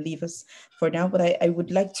to leave us for now, but I would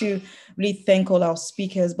like to really thank all our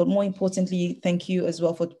speakers, but more importantly, thank you as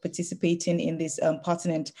well for participating in this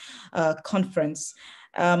pertinent conference.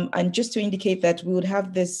 And just to indicate that we would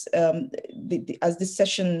have this, as this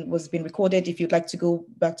session was being recorded, if you'd like to go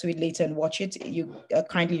back to it later and watch it, you are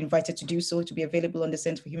kindly invited to do so, to be available on the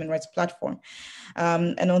Center for Human Rights platform.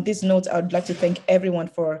 And on this note, I would like to thank everyone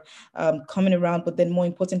for coming around, but then more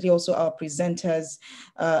importantly, also our presenters,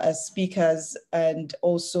 as speakers, and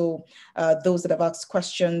also those that have asked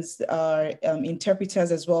questions, our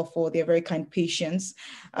interpreters as well, for their very kind patience.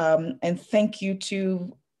 And thank you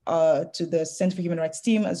to to the Center for Human Rights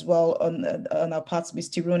team as well on our parts, Ms.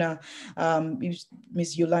 Tiruna,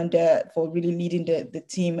 Ms. Yolanda for really leading the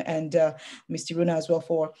team, and Ms. Tiruna as well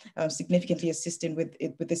for significantly assisting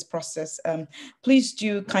with this process. Please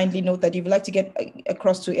do kindly note that if you'd like to get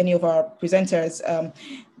across to any of our presenters,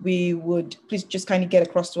 we would please just kindly get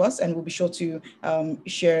across to us, and we'll be sure to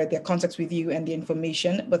share their contacts with you and the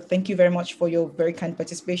information. But thank you very much for your very kind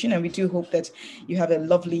participation, and we do hope that you have a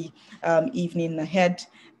lovely evening ahead,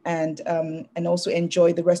 and also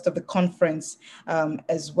enjoy the rest of the conference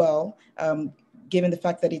as well, given the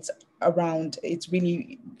fact that it's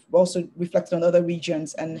really also reflected on other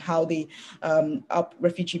regions and how the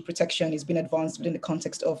refugee protection is being advanced within the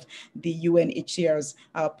context of the UNHCR's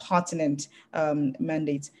pertinent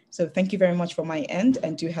mandate. So thank you very much from my end,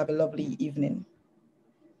 and do have a lovely evening.